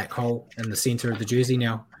the black hole in the center of the jersey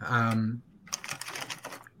now. I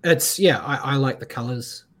like the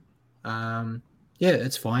colors.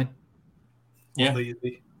 It's fine. Yeah.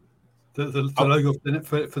 The logo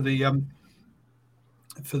for your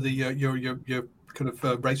kind of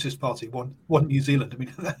racist party, one New Zealand. I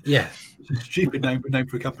mean, yeah, it's a stupid name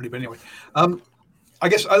for a company, but anyway. I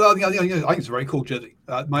guess I think it's a very cool jersey.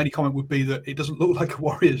 My only comment would be that it doesn't look like a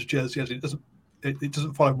Warriors jersey, as it doesn't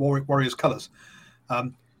follow Warriors colours. I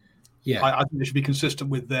think they should be consistent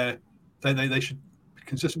with their they should be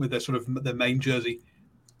consistent with their sort of their main jersey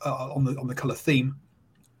on the colour theme.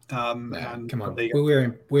 Come on,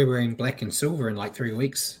 we're wearing black and silver in like 3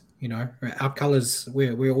 weeks. You know, our colours,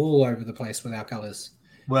 we're all over the place with our colours.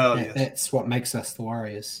 Well, that's what makes us the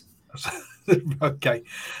Warriors. Okay.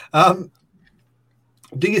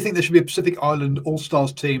 Do you think there should be a Pacific Island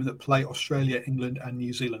All-Stars team that play Australia, England, and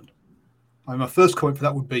New Zealand? My first comment for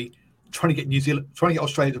that would be trying to get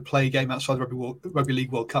Australia to play a game outside the Rugby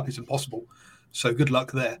League World Cup is impossible. So good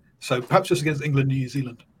luck there. So perhaps just against England and New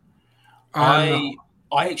Zealand. I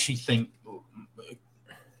actually think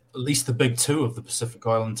at least the big two of the Pacific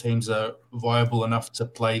Island teams are viable enough to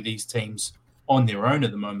play these teams on their own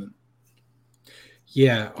at the moment.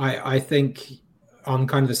 Yeah, I think I'm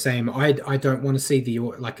kind of the same. I don't want to see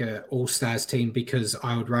a All-Stars team because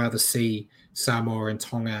I would rather see Samoa and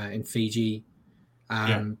Tonga and Fiji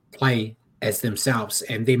play as themselves,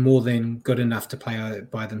 and they're more than good enough to play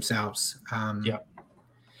by themselves.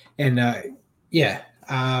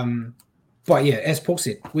 But yeah, as Paul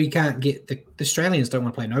said, we can't get the Australians don't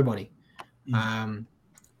want to play nobody.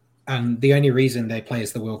 And the only reason they play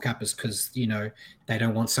as the World Cup is because, they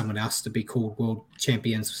don't want someone else to be called world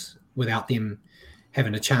champions without them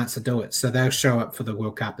having a chance to do it. So they'll show up for the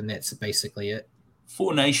World Cup, and that's basically it.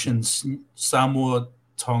 4 nations: Samoa,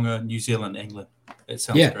 Tonga, New Zealand, England. It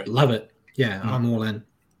sounds great. Love it. Yeah, I'm all in.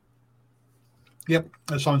 Yep,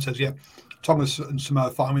 as Simon says, yeah. Thomas and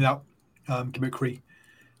Samoa fine without Gimmickry,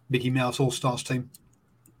 Mickey Mouse All-Stars team.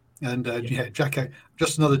 And Jacko,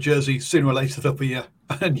 just another jersey. Sooner or later there'll be a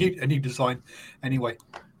new design. Anyway,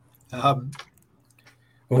 and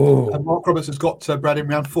Mark Roberts has got Brad in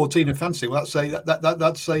round 14 in fantasy. Well,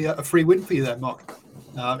 that's a free win for you there, Mark.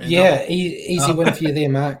 Easy win for you there,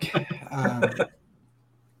 Mark.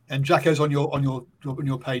 And Jacko's on your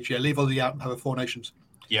page. Yeah, leave Aussie out and have a 4 nations.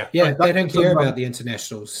 Yeah, they don't care about the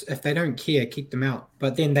internationals. If they don't care, kick them out.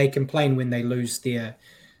 But then they complain when they lose their,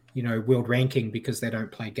 world ranking because they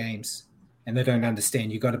don't play games, and they don't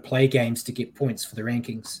understand. You got to play games to get points for the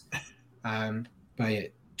rankings. But yeah,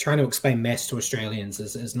 trying to explain maths to Australians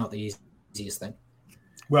is not the easiest thing.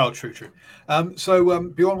 Well, true. So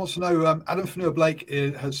Bjorn wants to know, Adam Fanua-Blake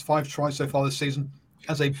has 5 tries so far this season.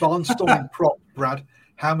 As a barnstorming prop, Brad,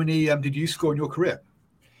 how many did you score in your career?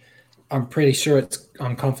 I'm pretty sure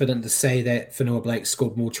I'm confident to say that Fanua-Blake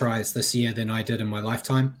scored more tries this year than I did in my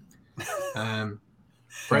lifetime.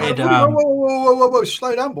 Brad, whoa,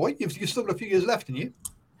 slow down, boy. You've still got a few years left in you.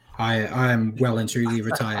 I am well and truly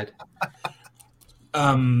retired.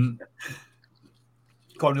 How many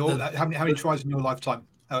tries in your lifetime,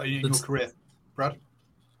 in your career, Brad?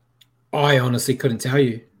 I honestly couldn't tell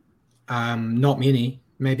you. Not many.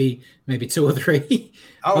 Maybe 2 or 3.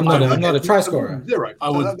 I'm not a try scorer. 0.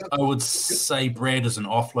 I would say Brad is an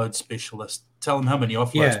offload specialist. Tell him how many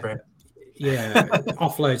offloads, Brad. Yeah,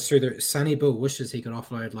 offloads through the Sonny Bill wishes he could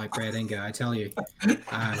offload like Brad Inga, I tell you. So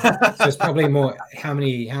it's probably more how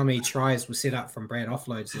many tries were set up from Brad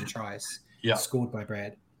offloads than tries scored by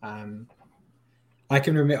Brad. I'll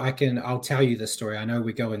tell you this story. I know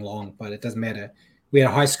we're going long, but it doesn't matter. We had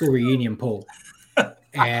a high school reunion, Paul,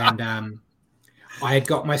 and I had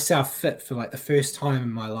got myself fit for like the first time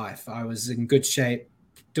in my life. I was in good shape,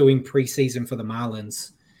 doing preseason for the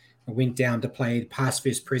Marlins. I went down to play past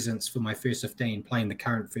first presents for my first 15, playing the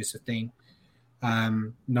current first 15.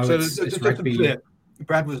 It's rugby.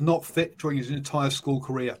 Brad was not fit during his entire school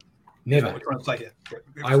career. Never. What we're trying to say here.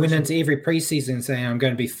 I went into every preseason saying I'm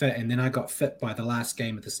going to be fit, and then I got fit by the last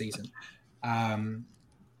game of the season.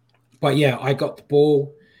 But yeah, I got the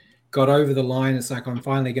ball, got over the line. It's like I'm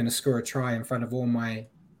finally going to score a try in front of all my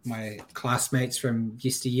classmates from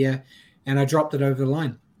yesteryear, and I dropped it over the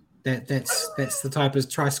line. That's the type of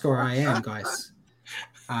try scorer I am, guys.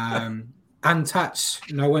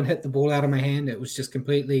 Untouched. No one hit the ball out of my hand. It was just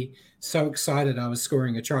completely so excited I was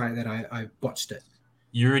scoring a try that I botched it.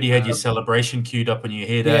 You already had your celebration queued up in your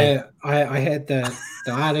head, I had the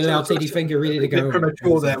LTD finger ready to go. A bit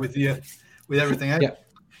premature there with everything, eh?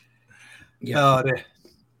 Yeah. Oh, dear.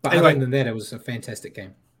 But anyway, other than that, it was a fantastic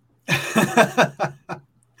game.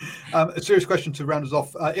 A serious question to round us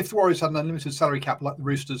off. If the Warriors had an unlimited salary cap like the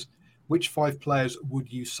Roosters, which 5 players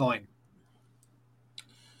would you sign?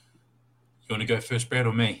 You want to go first, Brad,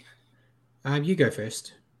 or me? You go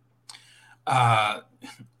first.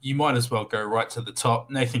 You might as well go right to the top.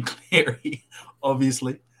 Nathan Cleary,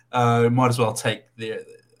 obviously. Might as well take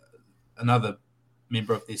another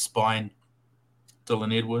member of their spine,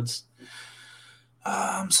 Dylan Edwards.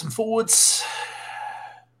 Some forwards.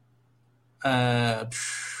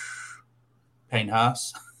 Payne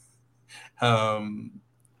Haas.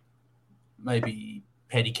 Maybe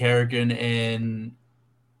Paddy Carrigan, and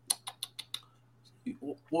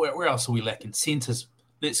where else are we lacking? Centres.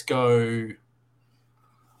 Let's go.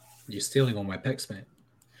 You're stealing all my picks, mate.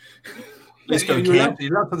 Let's go. You're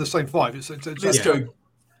allowed for the same 5. Let's go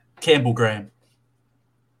Campbell Graham.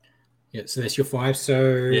 Yeah, so that's your 5.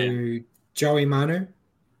 So Joey Manu,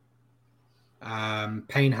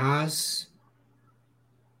 Payne Haas.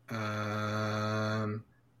 I'm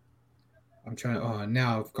trying to. Oh,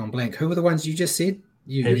 now I've gone blank. Who were the ones you just said?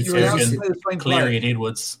 Cleary and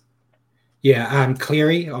Edwards. Yeah,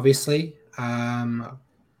 Cleary, obviously.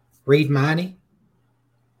 Reid Marnie.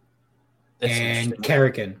 And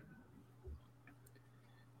Carrigan.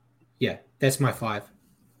 Yeah, that's my 5.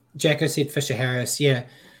 Jacko said Fisher Harris. Yeah,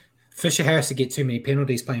 Fisher Harris would get too many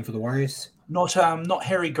penalties playing for the Warriors. Not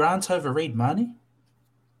Harry Grant over Reid Marnie?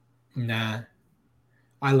 Nah.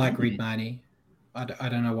 I like Reid Marnie. I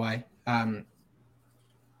don't know why.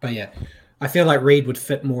 But yeah, I feel like Reid would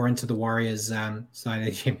fit more into the Warriors. So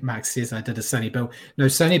Mark says I did a Sonny Bill. No,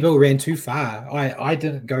 Sonny Bill ran too far. I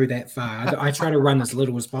didn't go that far. I try to run as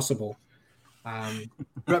little as possible.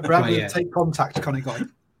 Brad would take contact kind of guy.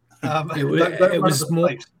 It was more.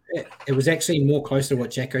 It was actually more close to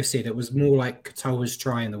what Jacko said. It was more like Katoa's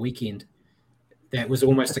try in the weekend. That was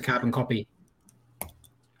almost a carbon copy.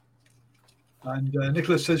 And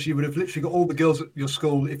Nicholas says you would have literally got all the girls at your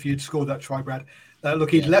school if you'd scored that try, Brad.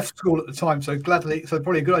 Look, he'd left school at the time, so probably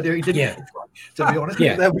a good idea he didn't. Yeah. To be honest,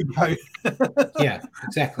 there we go. Yeah,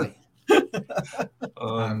 exactly.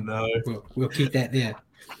 No, we'll keep that there.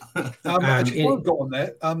 Actually, while I've got on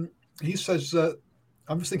there, he says,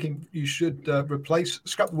 I'm just thinking you should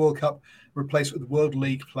scrap the World Cup, replace it with the World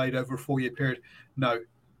League played over a 4-year period. No,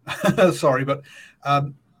 sorry, but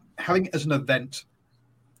having it as an event,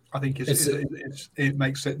 I think it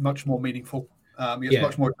makes it much more meaningful. It gets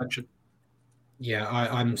much more attention. Yeah,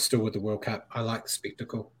 I'm still with the World Cup. I like the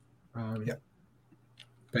spectacle. But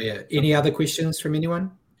any other questions from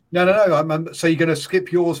anyone? No. So you're going to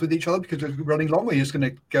skip yours with each other because we're running long, or you're just going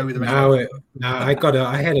to go with them? No. I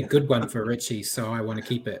had a good one for Richie, so I want to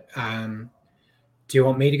keep it. Do you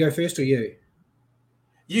want me to go first or you?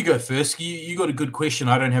 You go first. You got a good question.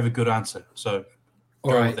 I don't have a good answer. So,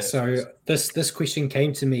 all right. So this question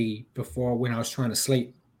came to me before when I was trying to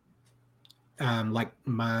sleep.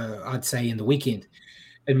 I'd say in the weekend.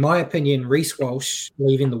 In my opinion, Reece Walsh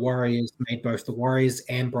leaving the Warriors made both the Warriors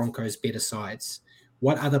and Broncos better sides.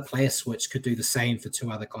 What other player switch could do the same for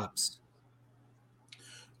two other clubs?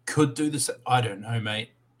 Could do this? I don't know,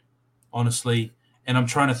 mate. Honestly, and I'm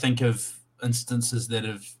trying to think of instances that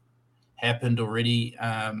have happened already.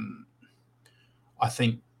 I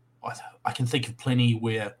think I can think of plenty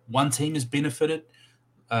where one team has benefited.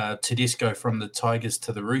 Tedesco from the Tigers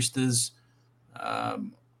to the Roosters.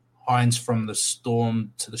 Hines from the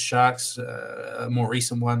Storm to the Sharks, a more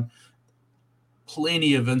recent one.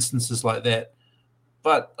 Plenty of instances like that.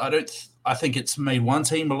 But I think it's made one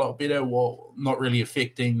team a lot better while not really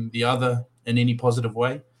affecting the other in any positive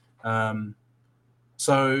way.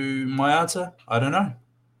 So my answer, I don't know.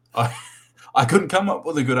 I couldn't come up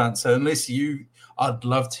with a good answer unless I'd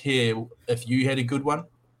love to hear if you had a good one,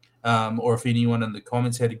 or if anyone in the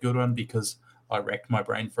comments had a good one, because I racked my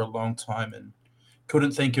brain for a long time and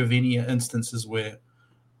couldn't think of any instances where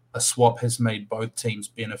a swap has made both teams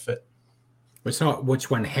benefit. It's not which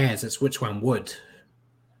one has, it's which one would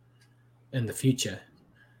in the future.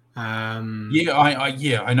 I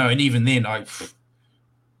know. And even then, I'd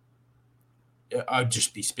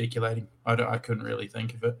just be speculating. I couldn't really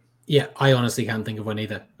think of it. Yeah, I honestly can't think of one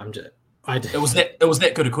either. It was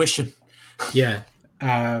that good a question. Yeah.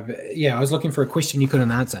 I was looking for a question you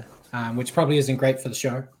couldn't answer, which probably isn't great for the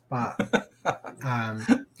show, but I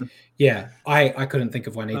couldn't think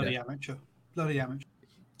of one either. Bloody amateur.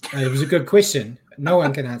 It was a good question. No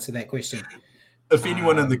one can answer that question. If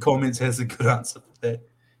anyone in the comments has a good answer for that.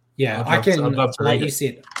 Yeah, I'd love to like you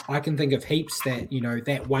said, I can think of heaps that,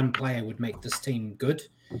 that one player would make this team good.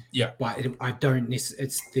 Yeah. But I don't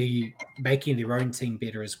it's the making their own team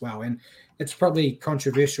better as well. And it's probably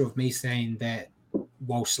controversial of me saying that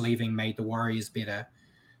Walsh leaving made the Warriors better.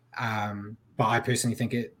 But I personally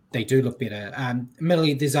think they do look better.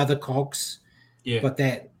 Admittedly, there's other cogs, but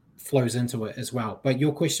that flows into it as well. But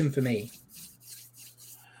your question for me?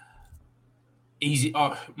 Easy.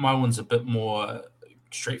 Oh, my one's a bit more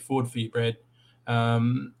straightforward for you, Brad.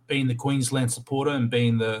 Being the Queensland supporter and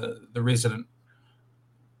being the resident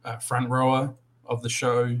front rower of the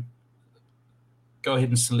show, go ahead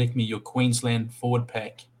and select me your Queensland forward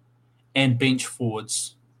pack and bench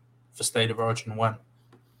forwards for State of Origin 1.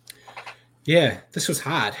 Yeah, this was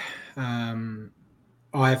hard.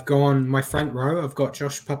 I've gone my front row. I've got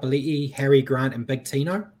Josh Papali'i, Harry Grant, and Big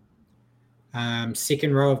Tino.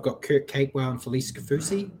 Second row, I've got Kurt Capewell and Felice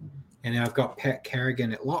Kafusi. And then I've got Pat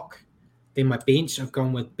Carrigan at lock. Then my bench, I've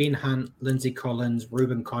gone with Ben Hunt, Lindsay Collins,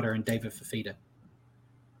 Ruben Cotter, and David Fafita.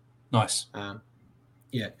 Nice.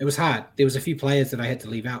 It was hard. There was a few players that I had to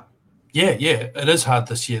leave out. Yeah, it is hard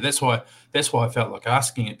this year. That's why I felt like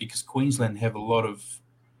asking it, because Queensland have a lot of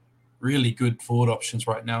really good forward options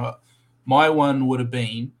right now. My one would have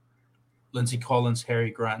been Lindsay Collins, Harry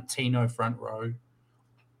Grant, Tino front row.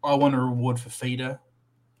 I want to reward Fafita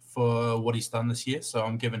for what he's done this year, so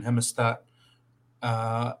I'm giving him a start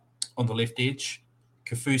on the left edge.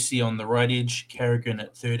 Kafusi on the right edge, Carrigan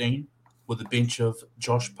at 13, with a bench of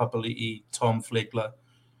Josh Papali'i, Tom Flegler,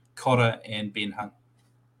 Cotter, and Ben Hunt.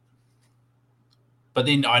 But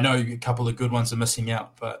then I know a couple of good ones are missing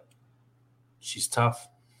out, but she's tough.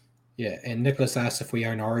 Yeah, and Nicholas asked if we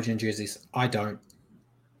own Origin jerseys. I don't.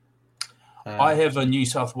 I have a New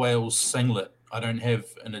South Wales singlet. I don't have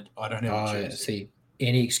a jersey. See,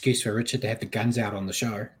 any excuse for Richard to have the guns out on the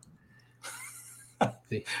show.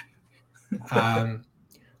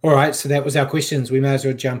 All right, so that was our questions. We may as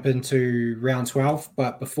well jump into round 12.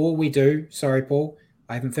 But before we do, sorry, Paul,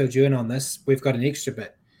 I haven't filled you in on this. We've got an extra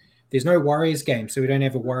bit. There's no Warriors game, so we don't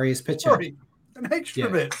have a Warriors pitcher. Sorry, an extra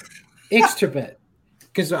bit. Extra bit.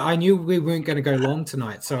 Because I knew we weren't going to go long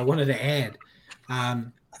tonight, so I wanted to add.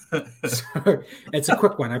 So it's a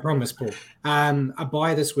quick one, I promise, Paul. A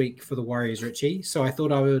bye this week for the Warriors, Richie. So I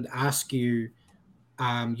thought I would ask you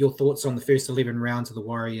your thoughts on the first 11 rounds of the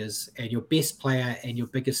Warriors and your best player and your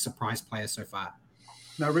biggest surprise player so far.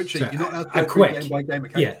 Now, Richie, So, you're not allowed to go quick game by game,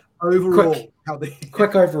 okay? Yeah. Overall,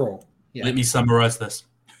 quick overall. Yeah. Let me summarize this.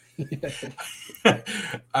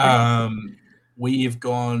 We have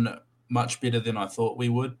gone much better than I thought we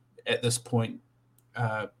would at this point.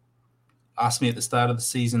 Asked me at the start of the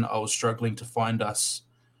season, I was struggling to find us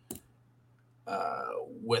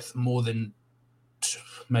with more than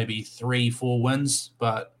maybe 3-4 wins,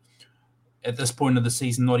 but at this point of the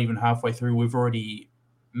season, not even halfway through, we've already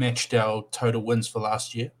matched our total wins for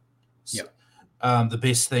last year. Yep. The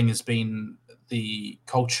best thing has been the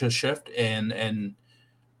culture shift and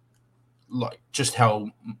like just how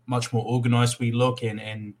much more organized we look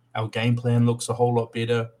and our game plan looks a whole lot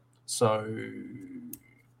better. So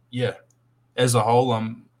yeah, as a whole,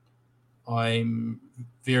 I'm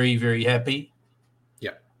very, very happy.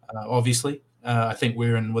 Yeah. Obviously, I think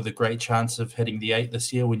we're in with a great chance of hitting the 8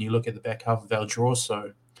 this year when you look at the back half of our draw.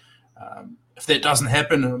 So if that doesn't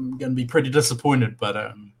happen, I'm going to be pretty disappointed.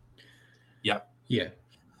 But yeah.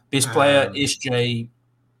 Best player, SJ.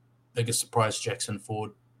 Biggest surprise, Jackson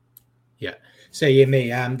Ford. Yeah. So yeah, me.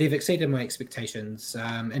 They've exceeded my expectations.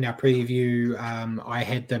 In our preview, I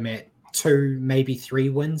had them at 2, maybe 3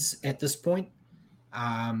 wins at this point.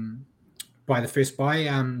 By the first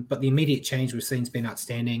bye, but the immediate change we've seen has been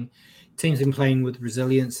outstanding. Teams been playing with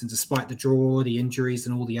resilience, and despite the draw, the injuries,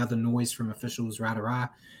 and all the other noise from officials,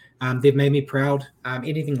 they've made me proud.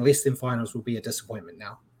 Anything less than finals will be a disappointment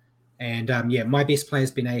now. And my best player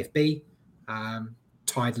has been AFB,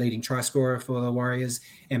 tied leading try scorer for the Warriors,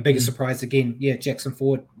 and biggest surprise again, Jackson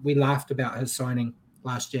Ford. We laughed about his signing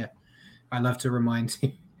last year. I love to remind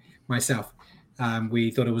myself.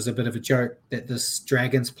 We thought it was a bit of a joke that this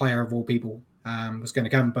Dragons player of all people was going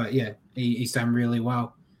to come, but he's done really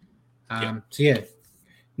well.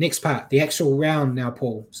 Next part, the actual round now,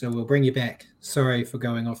 Paul. So we'll bring you back. Sorry for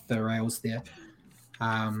going off the rails there.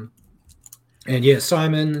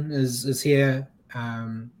 Simon is here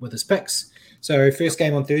with his picks. So first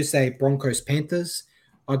game on Thursday, Broncos-Panthers.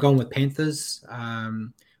 I've gone with Panthers.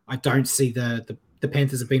 I don't see the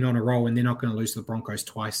Panthers have been on a roll, and they're not going to lose to the Broncos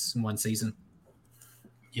twice in one season.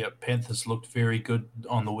 Yeah, Panthers looked very good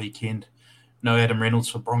on the weekend. No Adam Reynolds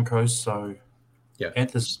for Broncos, so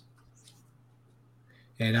Panthers.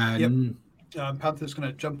 And Panthers going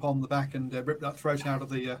to jump on the back and rip that throat out of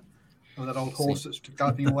that old horse that's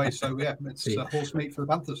galloping away. So it's horse meat for the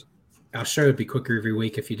Panthers. Our show would be quicker every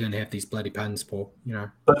week if you didn't have these bloody puns, Paul.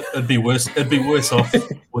 But it'd be worse. It'd be worse off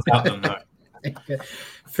without them, though.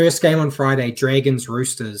 First game on Friday, Dragons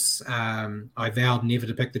Roosters. I vowed never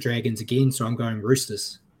to pick the Dragons again, so I'm going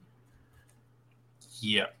Roosters.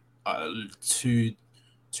 Yeah, too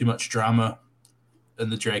much drama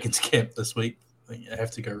in the Dragons camp this week. I think I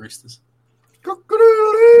have to go Roosters.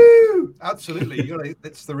 Absolutely,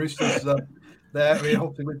 it's the Roosters. There,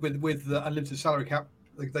 hopefully with the unlimited salary cap,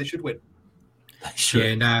 they should win. They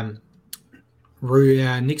should. Yeah,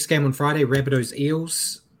 and next game on Friday, Rabbitohs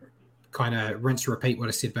Eels. Kind of rinse and repeat what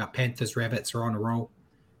I said about Panthers. Rabbits are on a roll,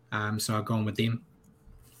 so I've gone with them.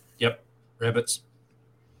 Yep, Rabbits.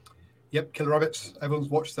 Yep, Killer Rabbits. Everyone's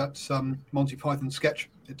watched that Monty Python sketch.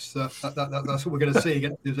 It's that's what we're going to see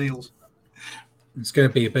against the Eels. It's going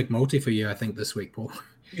to be a big multi for you, I think, this week, Paul.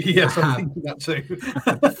 Yes, I'm thinking that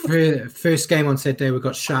too. First game on Saturday, we've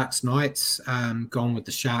got Sharks Knights. Gone with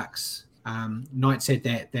the Sharks. Knights had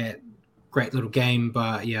that great little game,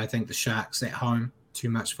 but I think the Sharks at home, too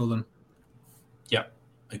much for them. Yep,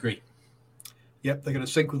 agree. Yep, they're going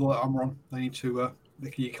to sink with all that armor on. They need to.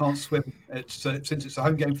 You can't swim. Since it's a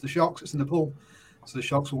home game for the Sharks, it's in the pool, so the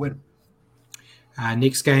Sharks will win.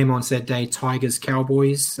 Next game on Saturday, Tigers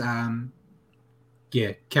Cowboys.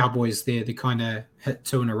 Cowboys. They kind of hit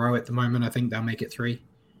 2 in a row at the moment. I think they'll make it 3.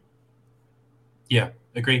 Yeah,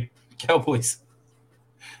 agree. Cowboys.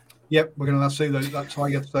 Yep, we're going to see that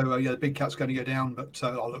Tiger. So the big cat's going to go down, but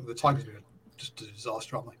look, the Tigers are just a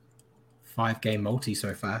disaster, aren't they? 5-game multi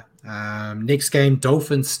so far. Next game,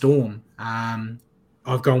 Dolphins Storm.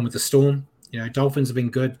 I've gone with the Storm. Dolphins have been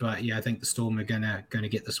good, but I think the Storm are gonna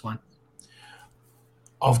get this one.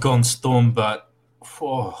 I've gone Storm, but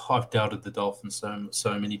I've doubted the Dolphins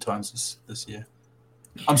so many times this year.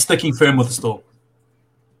 I'm sticking firm with the Storm.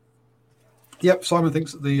 Yep, Simon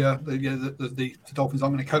thinks that the Dolphins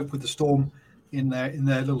aren't going to cope with the storm in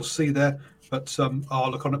their little sea there. But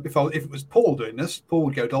I'll look on it. If it was Paul doing this, Paul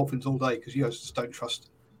would go Dolphins all day because you guys just don't trust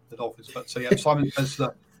the Dolphins. But so yeah, Simon says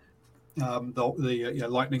the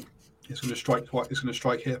Lightning is going to strike. Is going to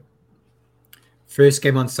strike here. First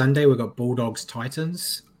game on Sunday, we've got Bulldogs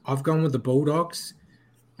Titans. I've gone with the Bulldogs.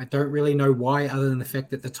 I don't really know why, other than the fact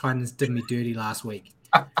that the Titans did me dirty last week.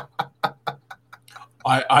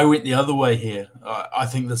 I went the other way here. I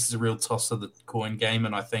think this is a real toss of the coin game,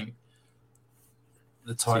 and I think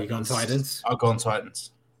the Titans. So you gone Titans? I've gone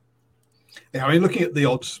Titans. Yeah, I mean, looking at the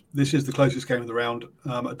odds, this is the closest game of the round.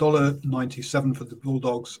 $1.97 for the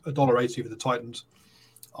Bulldogs, $1.80 for the Titans.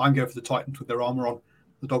 I'm going for the Titans with their armour on.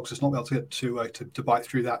 The Dogs just not be able to get to bite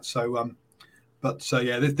through that. So,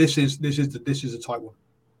 this is a tight one.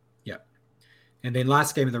 Yeah, and then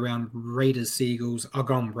last game of the round, Raiders Seagulls. I've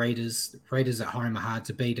gone Raiders. Raiders at home are hard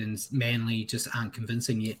to beat, and Manly just aren't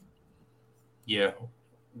convincing yet. Yeah,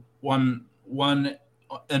 one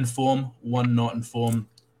in form, one not in form.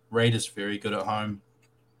 Raiders very good at home.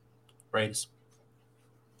 Raiders.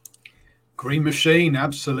 Green Machine,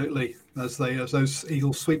 absolutely. As those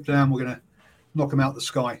Eagles sweep down, we're going to knock them out the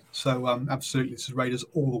sky. So absolutely, this is Raiders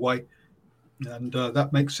all the way, and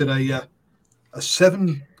that makes it a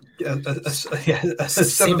seven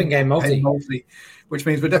game multi, which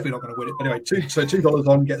means we're definitely not going to win it. But anyway, $2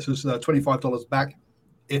 on gets us $25 back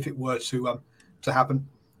if it were to happen,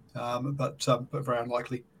 but very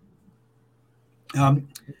unlikely.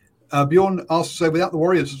 Bjorn asks, without the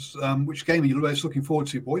Warriors, which game are you most looking forward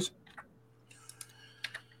to, boys?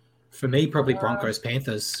 For me, probably Broncos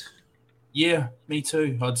Panthers. Yeah, me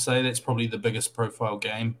too. I'd say that's probably the biggest profile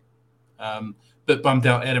game. But bummed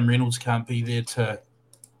out Adam Reynolds can't be there to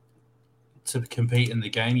compete in the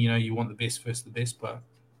game. You know, you want the best versus the best, but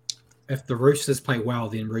if the Roosters play well,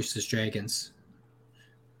 then Roosters Dragons.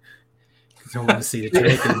 Because I want to see the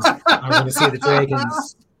Dragons. I want to see the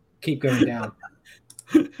Dragons keep going down.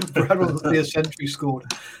 Brad wants to see a century scored.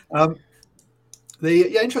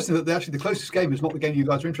 Interesting that the closest game is not the game you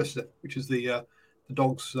guys are interested in, which is the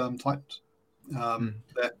Dogs Titans.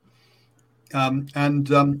 There.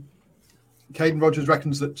 Caden Rogers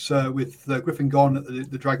reckons that with Griffin gone at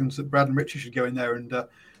the Dragons, that Brad and Richie should go in there and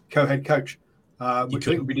co-head coach, which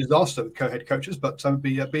I think would be a disaster with co-head coaches, but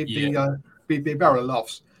be a barrel of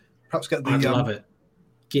laughs. Perhaps get the. I'd love it.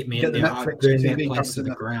 Get me in there. I'd burn that place to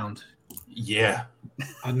the ground. Yeah.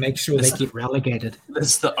 I'd make sure they get relegated.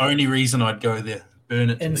 That's the only reason I'd go there. Burn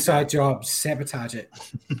it. Inside job, sabotage it.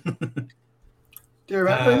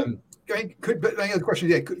 The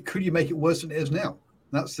question is, could you make it worse than it is now?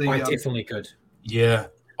 That's the. I definitely could. Yeah,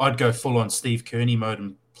 I'd go full on Steve Kearney mode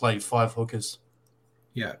and play 5 hookers.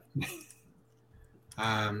 Yeah.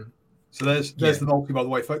 So there's the multi, by the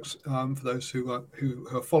way, folks. For those who are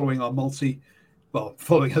following our multi,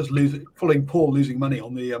 following Paul losing money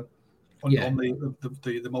on the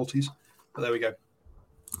multis. But there we go.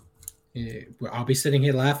 Yeah, well, I'll be sitting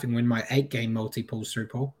here laughing when my 8-game multi pulls through,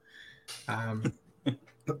 Paul. I'm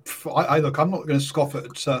not going to scoff at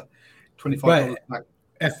 $25 back.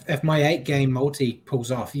 If my 8-game multi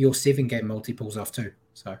pulls off, your 7-game multi pulls off too.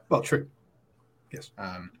 So true. Yes.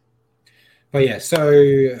 But yeah,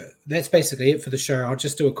 so that's basically it for the show. I'll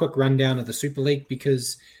just do a quick rundown of the Super League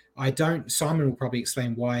because Simon will probably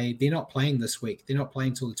explain why they're not playing this week. They're not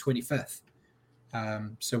playing till the 25th.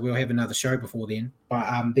 So we'll have another show before then.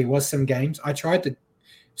 But there was some games. I tried to.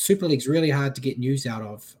 Super League's really hard to get news out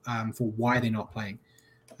of for why they're not playing.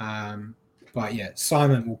 But yeah,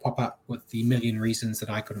 Simon will pop up with the million reasons that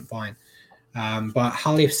I couldn't find. But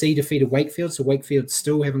Hull FC defeated Wakefield, so Wakefield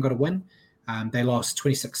still haven't got a win. They lost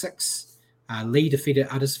 26-6. Lee defeated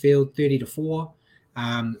Uddersfield 30-4.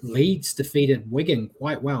 Leeds defeated Wigan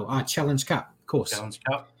quite well. Challenge Cup, of course.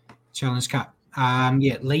 Challenge Cup.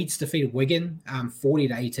 Leeds defeated Wigan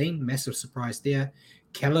 40-18. Massive surprise there.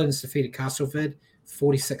 Kellens defeated Castleford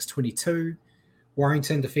 46-22.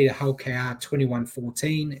 Warrington defeated Hull KR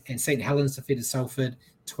 21-14. And St. Helens defeated Salford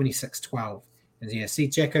 26-12. And yeah, see,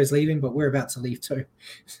 Jacko's leaving, but we're about to leave too.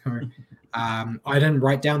 So I didn't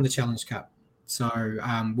write down the Challenge Cup. So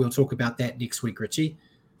we'll talk about that next week, Richie.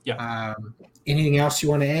 Yeah. Anything else you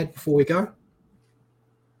want to add before we go?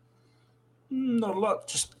 Not a lot.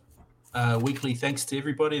 Just weekly thanks to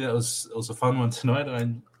everybody. It was a fun one tonight. I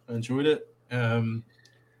enjoyed it.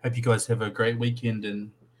 Hope you guys have a great weekend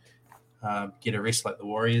and get a rest like the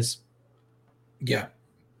Warriors. Yeah.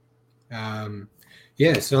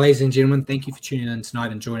 So ladies and gentlemen, thank you for tuning in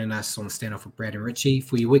tonight and joining us on the Standoff with Brad and Richie.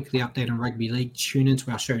 For your weekly update on Rugby League, tune into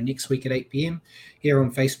our show next week at 8 p.m. here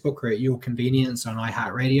on Facebook or at your convenience on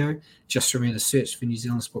iHeartRadio. Just remember to search for New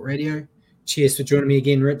Zealand Sport Radio. Cheers for joining me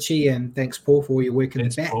again, Richie, and thanks, Paul, for all your work in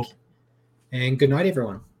the back. Paul. And good night,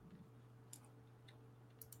 everyone.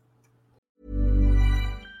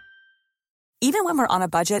 Even when we're on a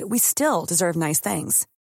budget, we still deserve nice things.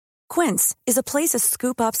 Quince is a place to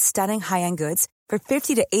scoop up stunning high-end goods for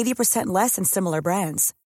 50 to 80% less than similar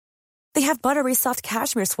brands. They have buttery soft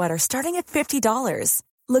cashmere sweaters starting at $50,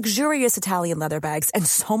 luxurious Italian leather bags, and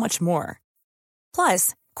so much more.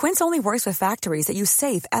 Plus, Quince only works with factories that use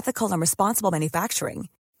safe, ethical, and responsible manufacturing.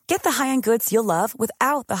 Get the high-end goods you'll love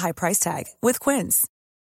without the high price tag with Quince.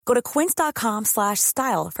 Go to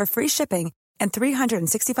quince.com/style for free shipping and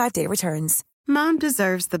 365-day returns. Mom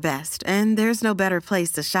deserves the best, and there's no better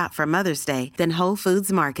place to shop for Mother's Day than Whole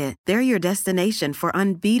Foods Market. They're your destination for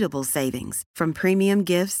unbeatable savings, from premium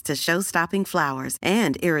gifts to show-stopping flowers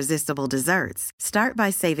and irresistible desserts. Start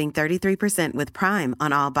by saving 33% with Prime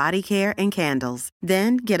on all body care and candles.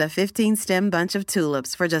 Then get a 15-stem bunch of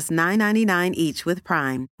tulips for just $9.99 each with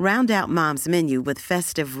Prime. Round out Mom's menu with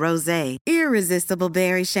festive rosé, irresistible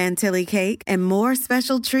berry chantilly cake, and more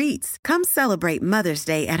special treats. Come celebrate Mother's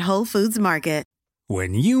Day at Whole Foods Market.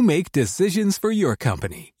 When you make decisions for your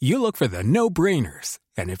company, you look for the no-brainers.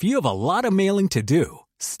 And if you have a lot of mailing to do,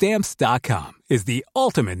 Stamps.com is the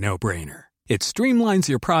ultimate no-brainer. It streamlines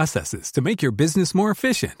your processes to make your business more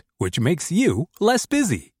efficient, which makes you less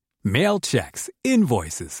busy. Mail checks,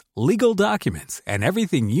 invoices, legal documents, and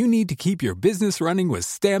everything you need to keep your business running with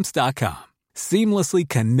Stamps.com. Seamlessly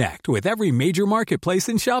connect with every major marketplace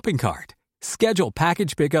and shopping cart. Schedule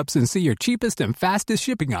package pickups and see your cheapest and fastest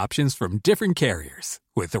shipping options from different carriers,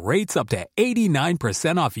 with rates up to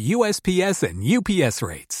 89% off USPS and UPS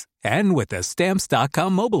rates. And with the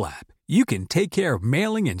Stamps.com mobile app, you can take care of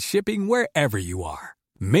mailing and shipping wherever you are.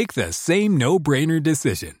 Make the same no-brainer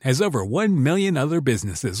decision as over 1 million other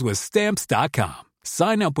businesses with Stamps.com.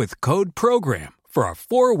 Sign up with code PROGRAM for a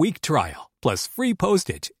 4-week trial, plus free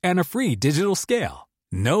postage and a free digital scale.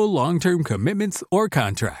 No long-term commitments or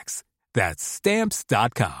contracts. That's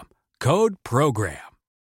Stamps.com. Code PROGRAM.